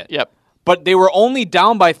pretty much it. Yep. But they were only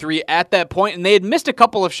down by 3 at that point, and they had missed a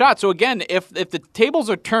couple of shots. So again, if the tables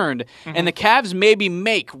are turned and the Cavs maybe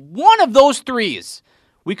make one of those threes,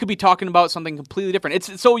 we could be talking about something completely different.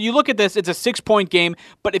 So you look at this, it's a 6-point game,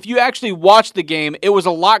 but if you actually watch the game, it was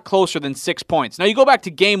a lot closer than 6 points. Now you go back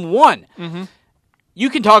to game 1.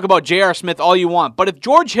 You can talk about J.R. Smith all you want, but if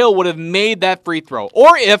George Hill would have made that free throw,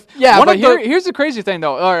 or if here's the crazy thing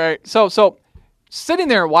though. All right, so sitting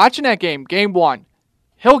there watching that game 1,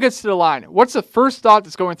 Hill gets to the line. What's the first thought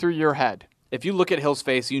that's going through your head? If you look at Hill's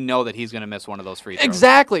face, you know that he's going to miss one of those free throws.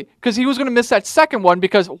 Exactly, because he was going to miss that second one,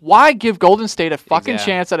 because why give Golden State a fucking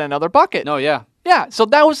chance at another bucket? No, yeah. Yeah, so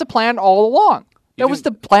that was the plan all along. That was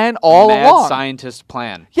the plan all mad along. Scientist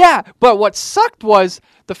plan. Yeah, but what sucked was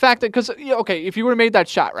the fact that, because, okay, if you would have made that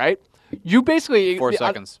shot, right, you basically... 4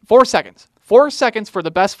 seconds. 4 seconds. 4 seconds for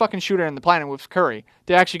the best fucking shooter on the planet with Curry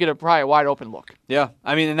to actually get probably a wide open look. Yeah,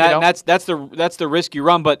 I mean, and that's the risk you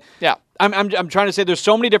run. But yeah, I'm trying to say there's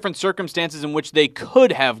so many different circumstances in which they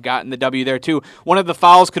could have gotten the W there too. One of the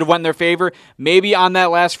fouls could have went in their favor. Maybe on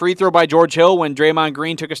that last free throw by George Hill when Draymond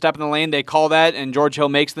Green took a step in the lane, they call that and George Hill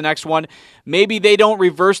makes the next one. Maybe they don't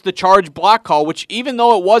reverse the charge block call, which even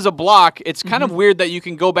though it was a block, it's kind of weird that you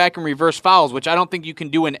can go back and reverse fouls, which I don't think you can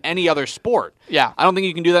do in any other sport. Yeah, I don't think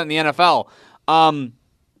you can do that in the NFL.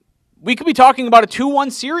 We could be talking about a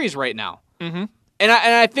 2-1 series right now. And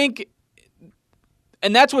I think,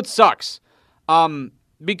 and that's what sucks.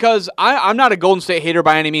 Because I'm not a Golden State hater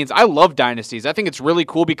by any means. I love dynasties. I think it's really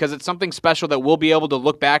cool because it's something special that we'll be able to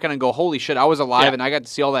look back on and go, holy shit, I was alive and I got to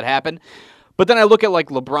see all that happen. But then I look at like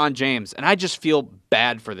LeBron James and I just feel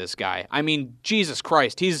bad for this guy. I mean, Jesus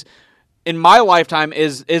Christ, he's in my lifetime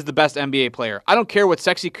is the best NBA player. I don't care what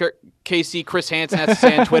sexy KC Chris Hansen has to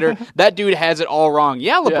say on Twitter. That dude has it all wrong.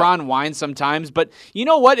 Yeah, LeBron whines sometimes, but you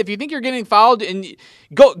know what? If you think you're getting fouled, and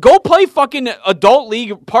go play fucking adult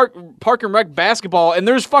league park and rec basketball, and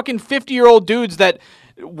there's fucking 50-year-old dudes that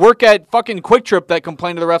work at fucking Quick Trip that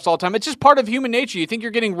complain to the refs all the time. It's just part of human nature. You think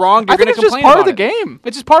you're getting wronged, you're going to complain about it. It's just part of the game.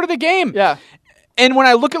 It's just part of the game. Yeah. And when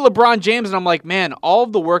I look at LeBron James, and I'm like, man, all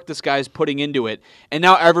of the work this guy's putting into it, and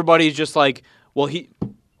now everybody's just like, well,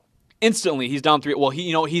 instantly he's down 3. Well,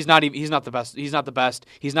 he's not the best. He's not the best.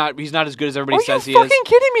 He's not as good as everybody says he is. Are you fucking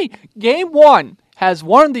kidding me? Game 1 has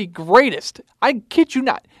one of the greatest, I kid you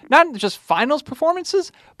not just finals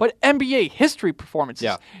performances, but NBA history performances.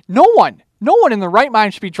 Yeah. No one in their right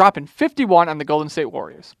mind should be dropping 51 on the Golden State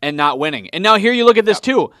Warriors and not winning. And now here you look at this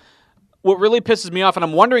too. What really pisses me off, and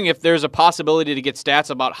I'm wondering if there's a possibility to get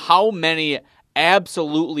stats about how many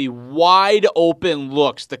absolutely wide open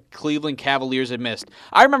looks the Cleveland Cavaliers had missed.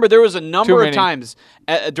 I remember there was a number of times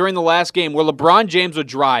during the last game where LeBron James would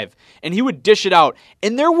drive and he would dish it out,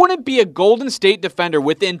 and there wouldn't be a Golden State defender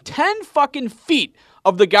within 10 fucking feet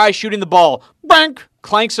of the guy shooting the ball. Bank,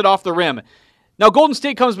 clanks it off the rim. Now Golden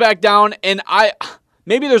State comes back down, and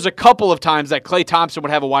maybe there's a couple of times that Klay Thompson would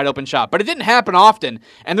have a wide open shot, but it didn't happen often,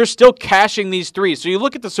 and they're still cashing these threes. So you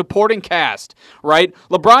look at the supporting cast, right?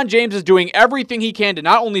 LeBron James is doing everything he can to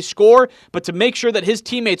not only score, but to make sure that his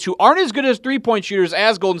teammates, who aren't as good as three-point shooters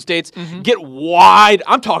as Golden State's, get wide.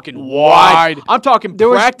 I'm talking wide. I'm talking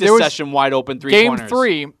practice session wide open three-pointers. Game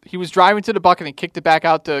 3, he was driving to the bucket and kicked it back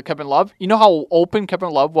out to Kevin Love. You know how open Kevin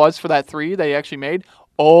Love was for that 3 that he actually made?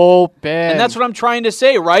 Open. And that's what I'm trying to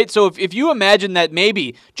say, right? So if you imagine that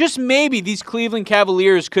maybe, just maybe, these Cleveland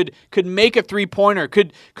Cavaliers could make a three-pointer,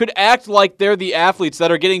 could act like they're the athletes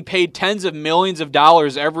that are getting paid tens of millions of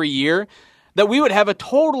dollars every year, that we would have a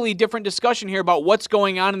totally different discussion here about what's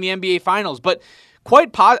going on in the NBA Finals. But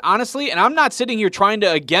quite honestly, and I'm not sitting here trying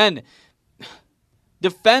to, again,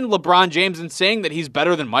 defend LeBron James and saying that he's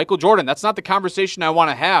better than Michael Jordan. That's not the conversation I want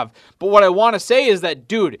to have. But what I want to say is that,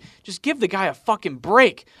 dude, just give the guy a fucking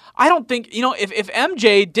break. I don't think, if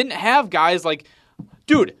MJ didn't have guys like,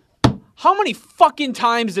 dude, how many fucking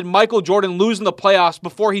times did Michael Jordan lose in the playoffs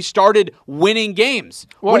before he started winning games?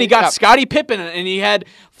 Well, when he got Scottie Pippen and he had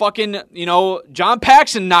fucking, John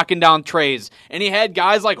Paxson knocking down trays, and he had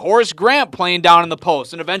guys like Horace Grant playing down in the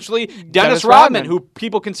post, and eventually Dennis Rodman, who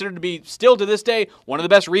people consider to be still to this day one of the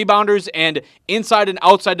best rebounders and inside and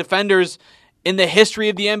outside defenders in the history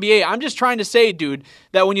of the NBA. I'm just trying to say, dude,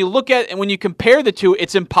 that when you look at and when you compare the two,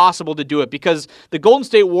 it's impossible to do it because the Golden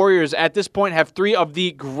State Warriors at this point have 3 of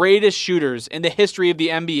the greatest shooters in the history of the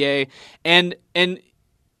NBA, and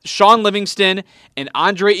Sean Livingston and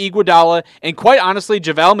Andre Iguodala, and quite honestly,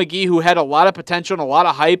 JaVale McGee, who had a lot of potential and a lot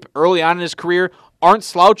of hype early on in his career, aren't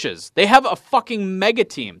slouches. They have a fucking mega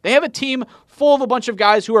team. They have a team full of a bunch of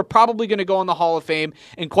guys who are probably going to go in the Hall of Fame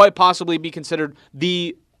and quite possibly be considered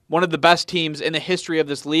the one of the best teams in the history of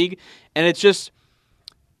this league, and it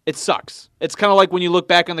sucks. It's kind of like when you look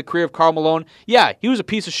back on the career of Karl Malone. Yeah, he was a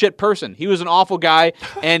piece of shit person. He was an awful guy,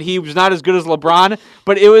 and he was not as good as LeBron,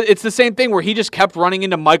 but it's the same thing where he just kept running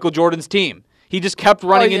into Michael Jordan's team. He just kept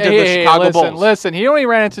running into the Chicago Bulls. Listen, he only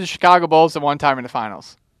ran into the Chicago Bulls the one time in the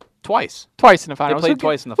finals. Twice in the finals. They played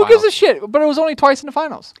twice in the Who finals. gives a shit? But it was only twice in the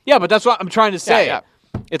finals. Yeah, but that's what I'm trying to say. Yeah.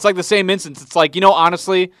 It's like the same instance. It's like,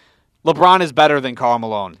 honestly, LeBron is better than Karl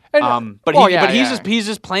Malone. But he's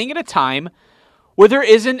just playing at a time where there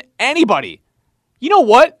isn't anybody. You know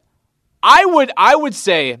what? I would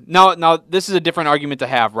say now this is a different argument to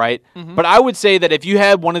have, right? Mm-hmm. But I would say that if you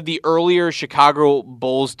had one of the earlier Chicago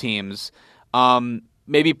Bulls teams,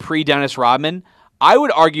 maybe pre-Dennis Rodman, I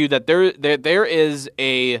would argue that there's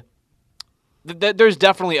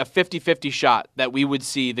definitely a 50-50 shot that we would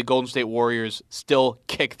see the Golden State Warriors still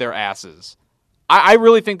kick their asses. I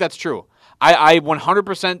really think that's true. I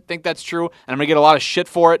 100% think that's true, and I'm gonna get a lot of shit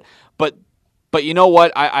for it. But you know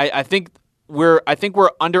what? I think we're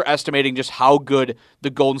underestimating just how good the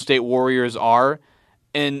Golden State Warriors are,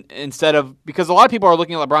 and because a lot of people are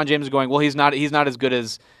looking at LeBron James and going, well, he's not as good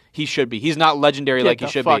as he should be. He's not legendary like he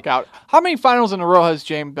should be. Out. How many finals in a row has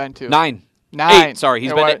James been to? 9. 8. Sorry,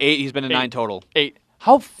 he's been to 8. He's been to 9 total. 8.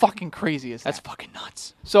 How fucking crazy is that? That's fucking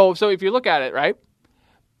nuts. So if you look at it, right?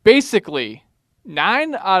 Basically,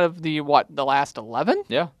 9 out of the last 11?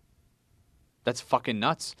 Yeah. That's fucking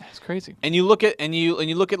nuts. That's crazy. And you look at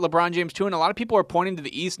LeBron James too, and a lot of people are pointing to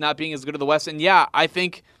the East not being as good as the West. And yeah, I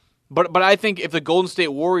think, but I think if the Golden State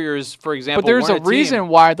Warriors, for example, but there's a reason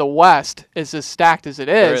why the West is as stacked as it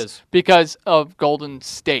is because of Golden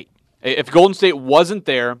State. If Golden State wasn't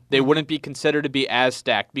there, they wouldn't be considered to be as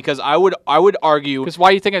stacked. Because I would argue, because why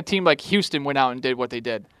do you think a team like Houston went out and did what they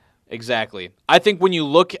did? Exactly. I think when you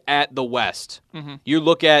look at the West, you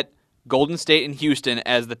look at Golden State and Houston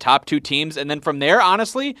as the top 2 teams, and then from there,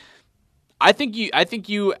 honestly, I think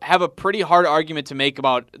you have a pretty hard argument to make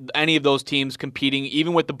about any of those teams competing,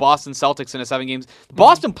 even with the Boston Celtics in a 7 games.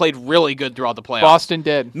 Boston played really good throughout the playoffs. Boston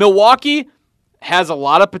did. Milwaukee has a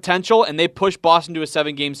lot of potential, and they pushed Boston to a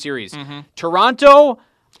 7-game series. Toronto,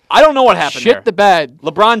 I don't know what happened there. Shit the bed.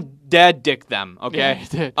 LeBron dad dicked them, okay? Yeah, he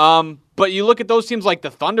did. But you look at those teams like the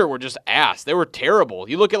Thunder were just ass. They were terrible.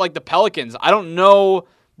 You look at like the Pelicans. I don't know.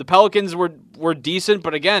 The Pelicans were decent,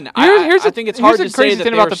 but again, I think it's hard to say that they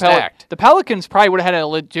were stacked. The Pelicans probably would have had a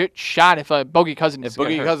legit shot if Bogey Cousins If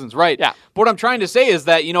Boogie Cousins, right. Yeah. But what I'm trying to say is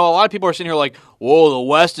that, a lot of people are sitting here like, whoa, the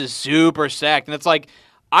West is super stacked. And it's like,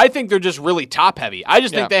 I think they're just really top-heavy. I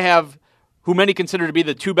just think they have who many consider to be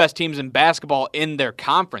the 2 best teams in basketball in their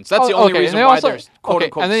conference. That's the only reason why they're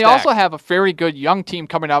quote-unquote And they stacked. also have a very good young team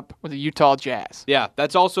coming up with the Utah Jazz. Yeah,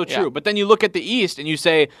 that's also true. Yeah. But then you look at the East and you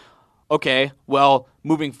say, okay, well,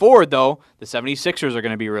 moving forward, though, the 76ers are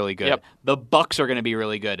going to be really good. Yep. The Bucks are going to be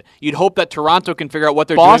really good. You'd hope that Toronto can figure out what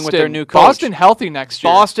they're doing with their new coach. Boston healthy next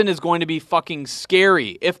year. Boston is going to be fucking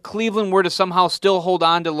scary. If Cleveland were to somehow still hold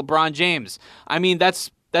on to LeBron James, I mean,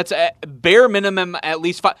 that's a bare minimum at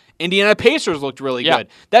least 5. Indiana Pacers looked really good.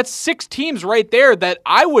 That's 6 teams right there that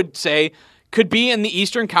I would say could be in the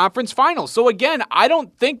Eastern Conference Finals. So again, I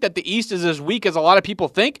don't think that the East is as weak as a lot of people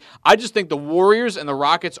think. I just think the Warriors and the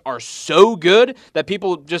Rockets are so good that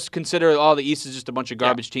people just consider, the East is just a bunch of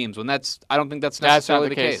garbage teams. When I don't think that's necessarily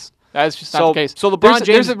the case. That is just not the case. So LeBron James,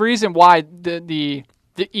 there's a reason why the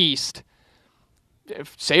East,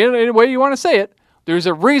 say it any way you want to say it, there's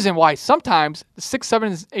a reason why sometimes the 6,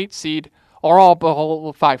 7, 8 seed are all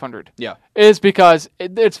below 500. Yeah. Is because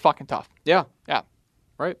it's fucking tough. Yeah. Yeah.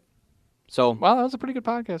 Right. So well, that was a pretty good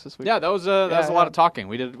podcast this week. Yeah, that was a lot of talking.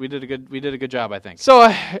 We did a good job, I think. So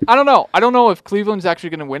I don't know. I don't know if Cleveland's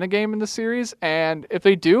actually going to win a game in this series, and if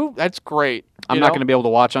they do, that's great. I'm not going to be able to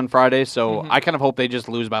watch on Friday, so I kind of hope they just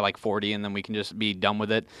lose by like 40, and then we can just be done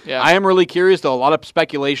with it. Yeah. I am really curious, though. A lot of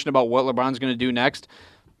speculation about what LeBron's going to do next.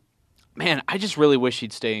 Man, I just really wish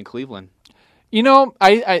he'd stay in Cleveland.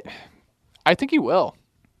 I think he will.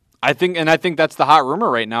 I think that's the hot rumor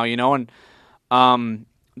right now. And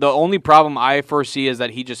the only problem I foresee is that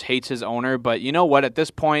he just hates his owner. But you know what? At this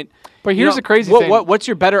point, but here's the crazy thing. What's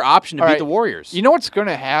your better option to beat the Warriors? You know what's going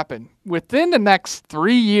to happen within the next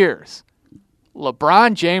 3 years?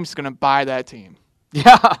 LeBron James is going to buy that team.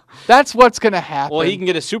 Yeah, that's what's going to happen. Well, he can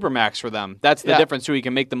get a supermax for them. That's the difference too. He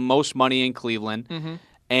can make the most money in Cleveland. Mm-hmm.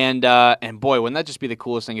 And boy, wouldn't that just be the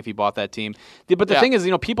coolest thing if he bought that team? But the thing is,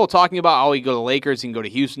 people talking about, he can go to the Lakers, he can go to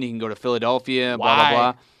Houston, he can go to Philadelphia, blah blah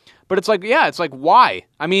blah. But it's like, why?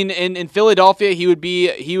 I mean, in Philadelphia,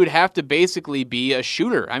 he would have to basically be a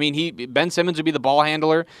shooter. I mean, Ben Simmons would be the ball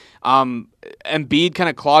handler. Embiid kind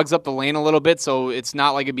of clogs up the lane a little bit, so it's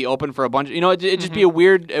not like it'd be open for a bunch. It'd just be a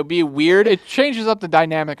weird. It'd be weird. It changes up the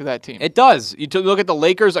dynamic of that team. It does. You look at the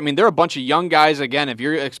Lakers. I mean, they're a bunch of young guys. Again, if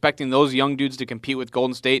you're expecting those young dudes to compete with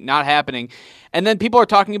Golden State, not happening. And then people are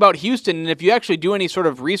talking about Houston, and if you actually do any sort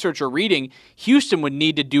of research or reading, Houston would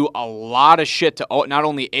need to do a lot of shit to not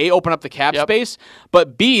only A, open up the cap space,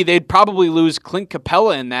 but B, they'd probably lose Clint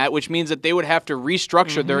Capella in that, which means that they would have to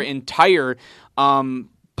restructure their entire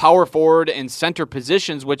power forward and center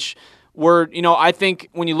positions, which were, I think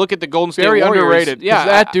when you look at the Golden State Warriors, underrated. Yeah,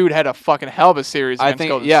 that dude had a fucking hell of a series against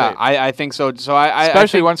Golden State. I think so. So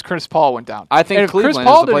especially once Chris Paul went down. I think and if Cleveland Chris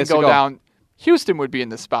Paul is the place didn't to go go down, Houston would be in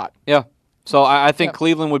this spot. Yeah. So I think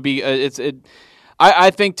Cleveland would be. I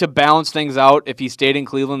think to balance things out, if he stayed in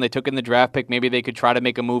Cleveland, they took in the draft pick. Maybe they could try to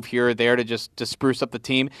make a move here or there to spruce up the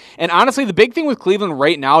team. And honestly, the big thing with Cleveland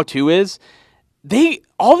right now too is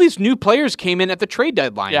all these new players came in at the trade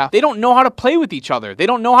deadline. Yeah. They don't know how to play with each other. They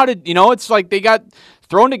don't know how to. It's like they got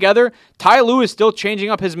thrown together. Ty Lue is still changing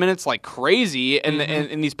up his minutes like crazy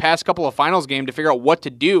in these past couple of finals games to figure out what to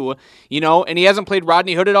do, and he hasn't played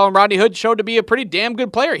Rodney Hood at all, and Rodney Hood showed to be a pretty damn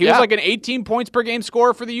good player. He was like an 18 points per game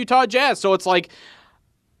scorer for the Utah Jazz. So it's like,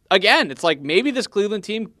 again, it's like maybe this Cleveland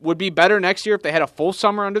team would be better next year if they had a full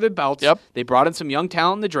summer under their belts. Yep. They brought in some young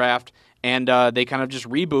talent in the draft, and they kind of just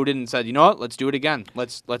rebooted and said, you know what, let's do it again.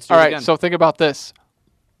 Let's do it again. All right, so think about this.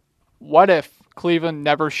 What if Cleveland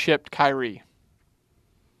never shipped Kyrie?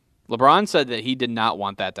 LeBron said that he did not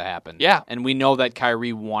want that to happen. Yeah. And we know that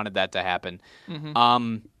Kyrie wanted that to happen.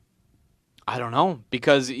 I don't know,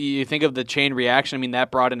 because you think of the chain reaction. I mean,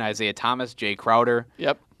 that brought in Isaiah Thomas, Jay Crowder.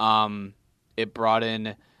 Yep. It brought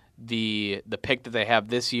in the pick that they have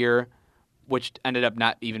this year, which ended up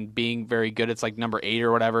not even being very good. It's like number 8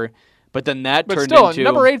 or whatever. But then that turned into...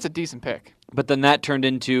 number 8's a decent pick. But then that turned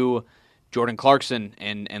into Jordan Clarkson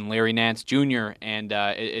and Larry Nance Jr., and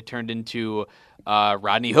it turned into...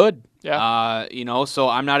 Rodney Hood. Yeah. So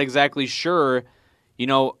I'm not exactly sure.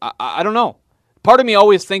 I don't know. Part of me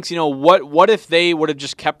always thinks, what if they would have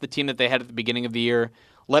just kept the team that they had at the beginning of the year,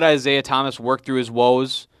 let Isaiah Thomas work through his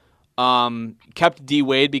woes, kept D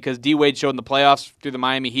Wade, because D Wade showed in the playoffs through the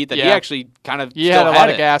Miami Heat that he actually kind of he had a lot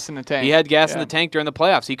of gas in the tank. He had gas in the tank during the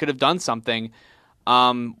playoffs. He could have done something.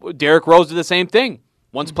 Derrick Rose did the same thing.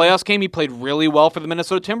 Once playoffs came, he played really well for the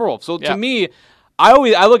Minnesota Timberwolves. So to me, I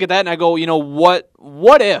look at that and I go,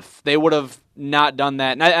 what if they would have not done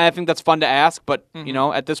that? And I think that's fun to ask, but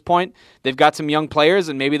at this point, they've got some young players,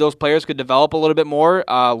 and maybe those players could develop a little bit more,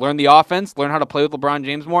 learn the offense, learn how to play with LeBron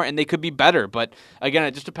James more, and they could be better. But again,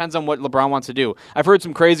 it just depends on what LeBron wants to do. I've heard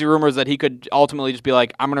some crazy rumors that he could ultimately just be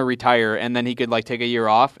like, I'm going to retire, and then he could take a year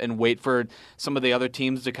off and wait for some of the other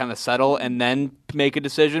teams to kind of settle and then make a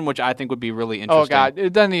decision, which I think would be really interesting. Oh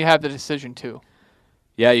God, then you have the decision too.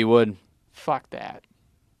 Yeah, you would. Fuck that.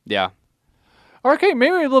 Yeah. Okay,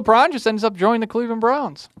 maybe LeBron just ends up joining the Cleveland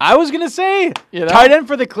Browns. I was going to say, tight end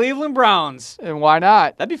for the Cleveland Browns. And why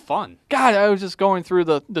not? That'd be fun. God, I was just going through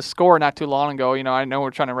the score not too long ago. I know we're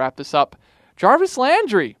trying to wrap this up. Jarvis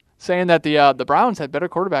Landry saying that the Browns had better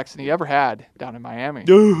quarterbacks than he ever had down in Miami.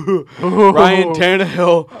 Ryan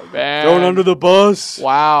Tannehill thrown under the bus.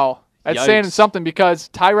 Wow. That's Yikes. saying something, because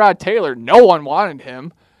Tyrod Taylor, no one wanted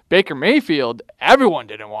him. Baker Mayfield, everyone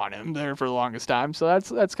didn't want him there for the longest time, so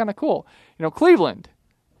that's kind of cool. Cleveland,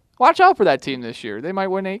 watch out for that team this year. They might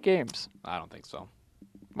win 8 games. I don't think so.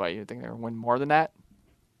 What, you think they're going to win more than that?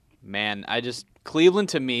 Man, Cleveland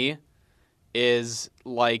to me is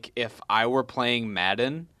like if I were playing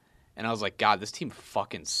Madden and I was like, God, this team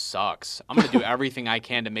fucking sucks. I'm going to do everything I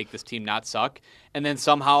can to make this team not suck. And then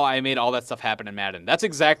somehow I made all that stuff happen in Madden. That's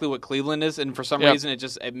exactly what Cleveland is, and for some reason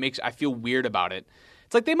I feel weird about it.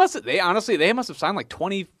 It's like they must have signed like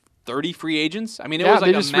 20, 30 free agents. I mean, it was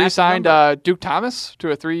like they just a re-signed Duke Thomas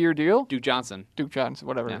to a 3-year deal. Duke Johnson,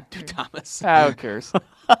 whatever. Yeah, Duke Thomas. Who cares?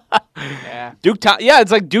 Yeah.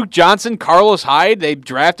 It's like Duke Johnson, Carlos Hyde. They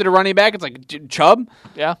drafted a running back. It's like Chubb.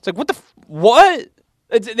 Yeah. It's like what?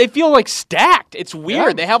 They feel like stacked. It's weird.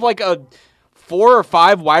 Yeah. They have like a 4 or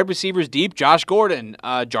 5 wide receivers deep. Josh Gordon,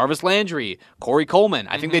 Jarvis Landry, Corey Coleman.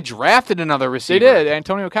 I think they drafted another receiver. They did.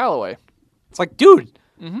 Antonio Callaway. It's like, dude.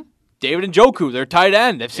 David Njpw, their tight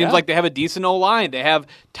end. It seems like they have a decent O-line. They have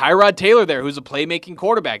Tyrod Taylor there, who's a playmaking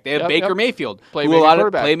quarterback. They have Baker Mayfield,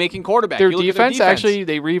 playmaking quarterback. Their defense, actually,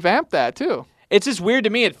 they revamped that, too. It's just weird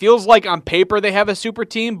to me. It feels like on paper they have a super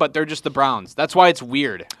team, but they're just the Browns. That's why it's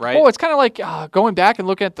weird, right? Oh, it's kind of like going back and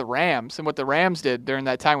looking at the Rams and what the Rams did during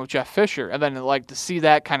that time with Jeff Fisher, and then to see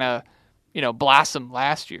that kind of, blossom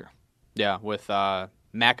last year. Yeah, with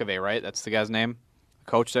McAvey, right? That's the guy's name,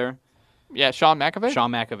 coach there. Yeah, Sean McAvey? Sean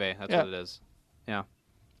McAvey, that's what it is. Yeah.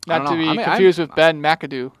 Not to be confused with Ben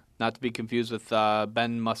McAdoo. Not to be confused with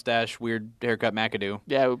Ben Mustache, weird haircut McAdoo.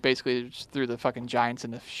 Yeah, who basically just threw the fucking Giants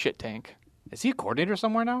in the shit tank. Is he a coordinator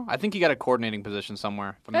somewhere now? I think he got a coordinating position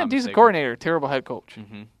somewhere. If I'm not He's a mistaken. coordinator, terrible head coach.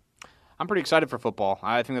 Mm-hmm. I'm pretty excited for football.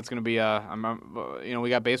 I think that's going to be we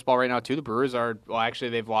got baseball right now too. The Brewers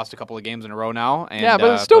actually they've lost a couple of games in a row now. And, yeah, but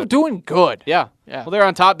they're still doing good. Yeah. Yeah. Well, they're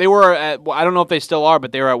on top. They were I don't know if they still are,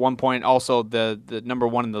 but they were at one point also the number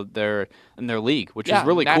one in their league, which is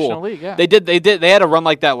really National cool. League, yeah. They had a run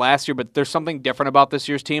like that last year, but there's something different about this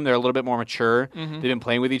year's team. They're a little bit more mature. Mm-hmm. They've been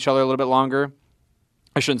playing with each other a little bit longer.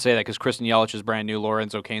 I shouldn't say that because Kristen Yelich is brand new,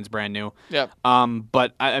 Lorenzo Cain's brand new. Yep.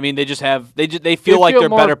 But I mean, they just have they feel like they're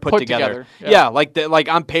better put together. Yeah. Like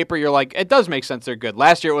on paper, you're like it does make sense. They're good.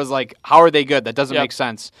 Last year it was like, how are they good? That doesn't make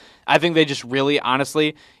sense. I think they just really,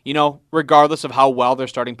 honestly, regardless of how well their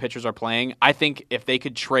starting pitchers are playing, I think if they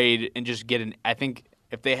could trade and just I think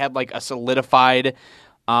if they had like a solidified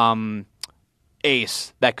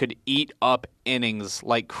ace that could eat up innings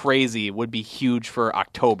like crazy would be huge for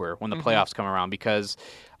October when the playoffs come around, because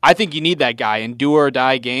I think you need that guy in do or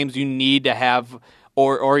die games. You need to have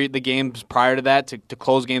or the games prior to that to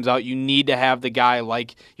close games out. You need to have the guy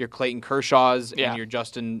like your Clayton Kershaws and your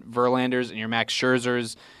Justin Verlanders and your Max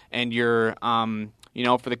Scherzers and your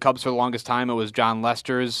for the Cubs for the longest time it was John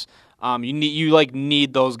Lester's. You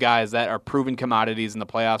need those guys that are proven commodities in the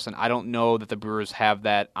playoffs, and I don't know that the Brewers have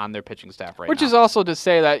that on their pitching staff right now. Which is also to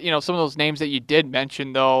say that, some of those names that you did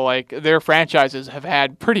mention, though, like their franchises have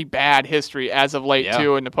had pretty bad history as of late,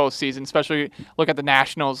 too, in the postseason, especially look at the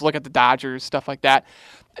Nationals, look at the Dodgers, stuff like that.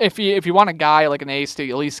 If you want a guy like an ace to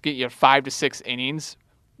at least get you 5 to 6 innings,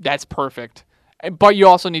 that's perfect. But you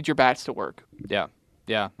also need your bats to work. Yeah,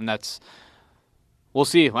 and that's... We'll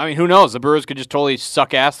see. I mean, who knows? The Brewers could just totally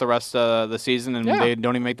suck ass the rest of the season, and they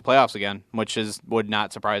don't even make the playoffs again, which would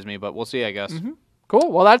not surprise me. But we'll see, I guess. Mm-hmm. Cool.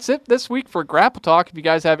 Well, that's it this week for Grapple Talk. If you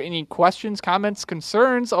guys have any questions, comments,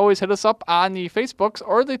 concerns, always hit us up on the Facebooks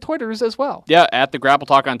or the Twitters as well. Yeah, at the Grapple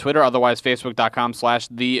Talk on Twitter, otherwise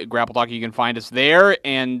Facebook.com/the Grapple Talk. You can find us there,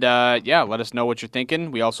 and let us know what you're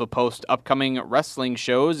thinking. We also post upcoming wrestling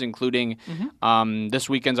shows, including this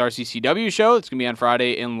weekend's RCCW show. It's going to be on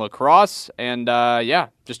Friday in La Crosse, and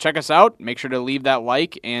just check us out. Make sure to leave that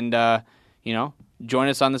like, and join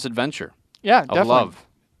us on this adventure. Yeah, definitely. Of love.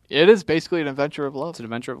 It is basically an adventure of love. It's an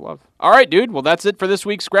adventure of love. All right, dude. Well, that's it for this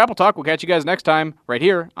week's Grapple Talk. We'll catch you guys next time right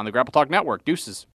here on the Grapple Talk Network. Deuces.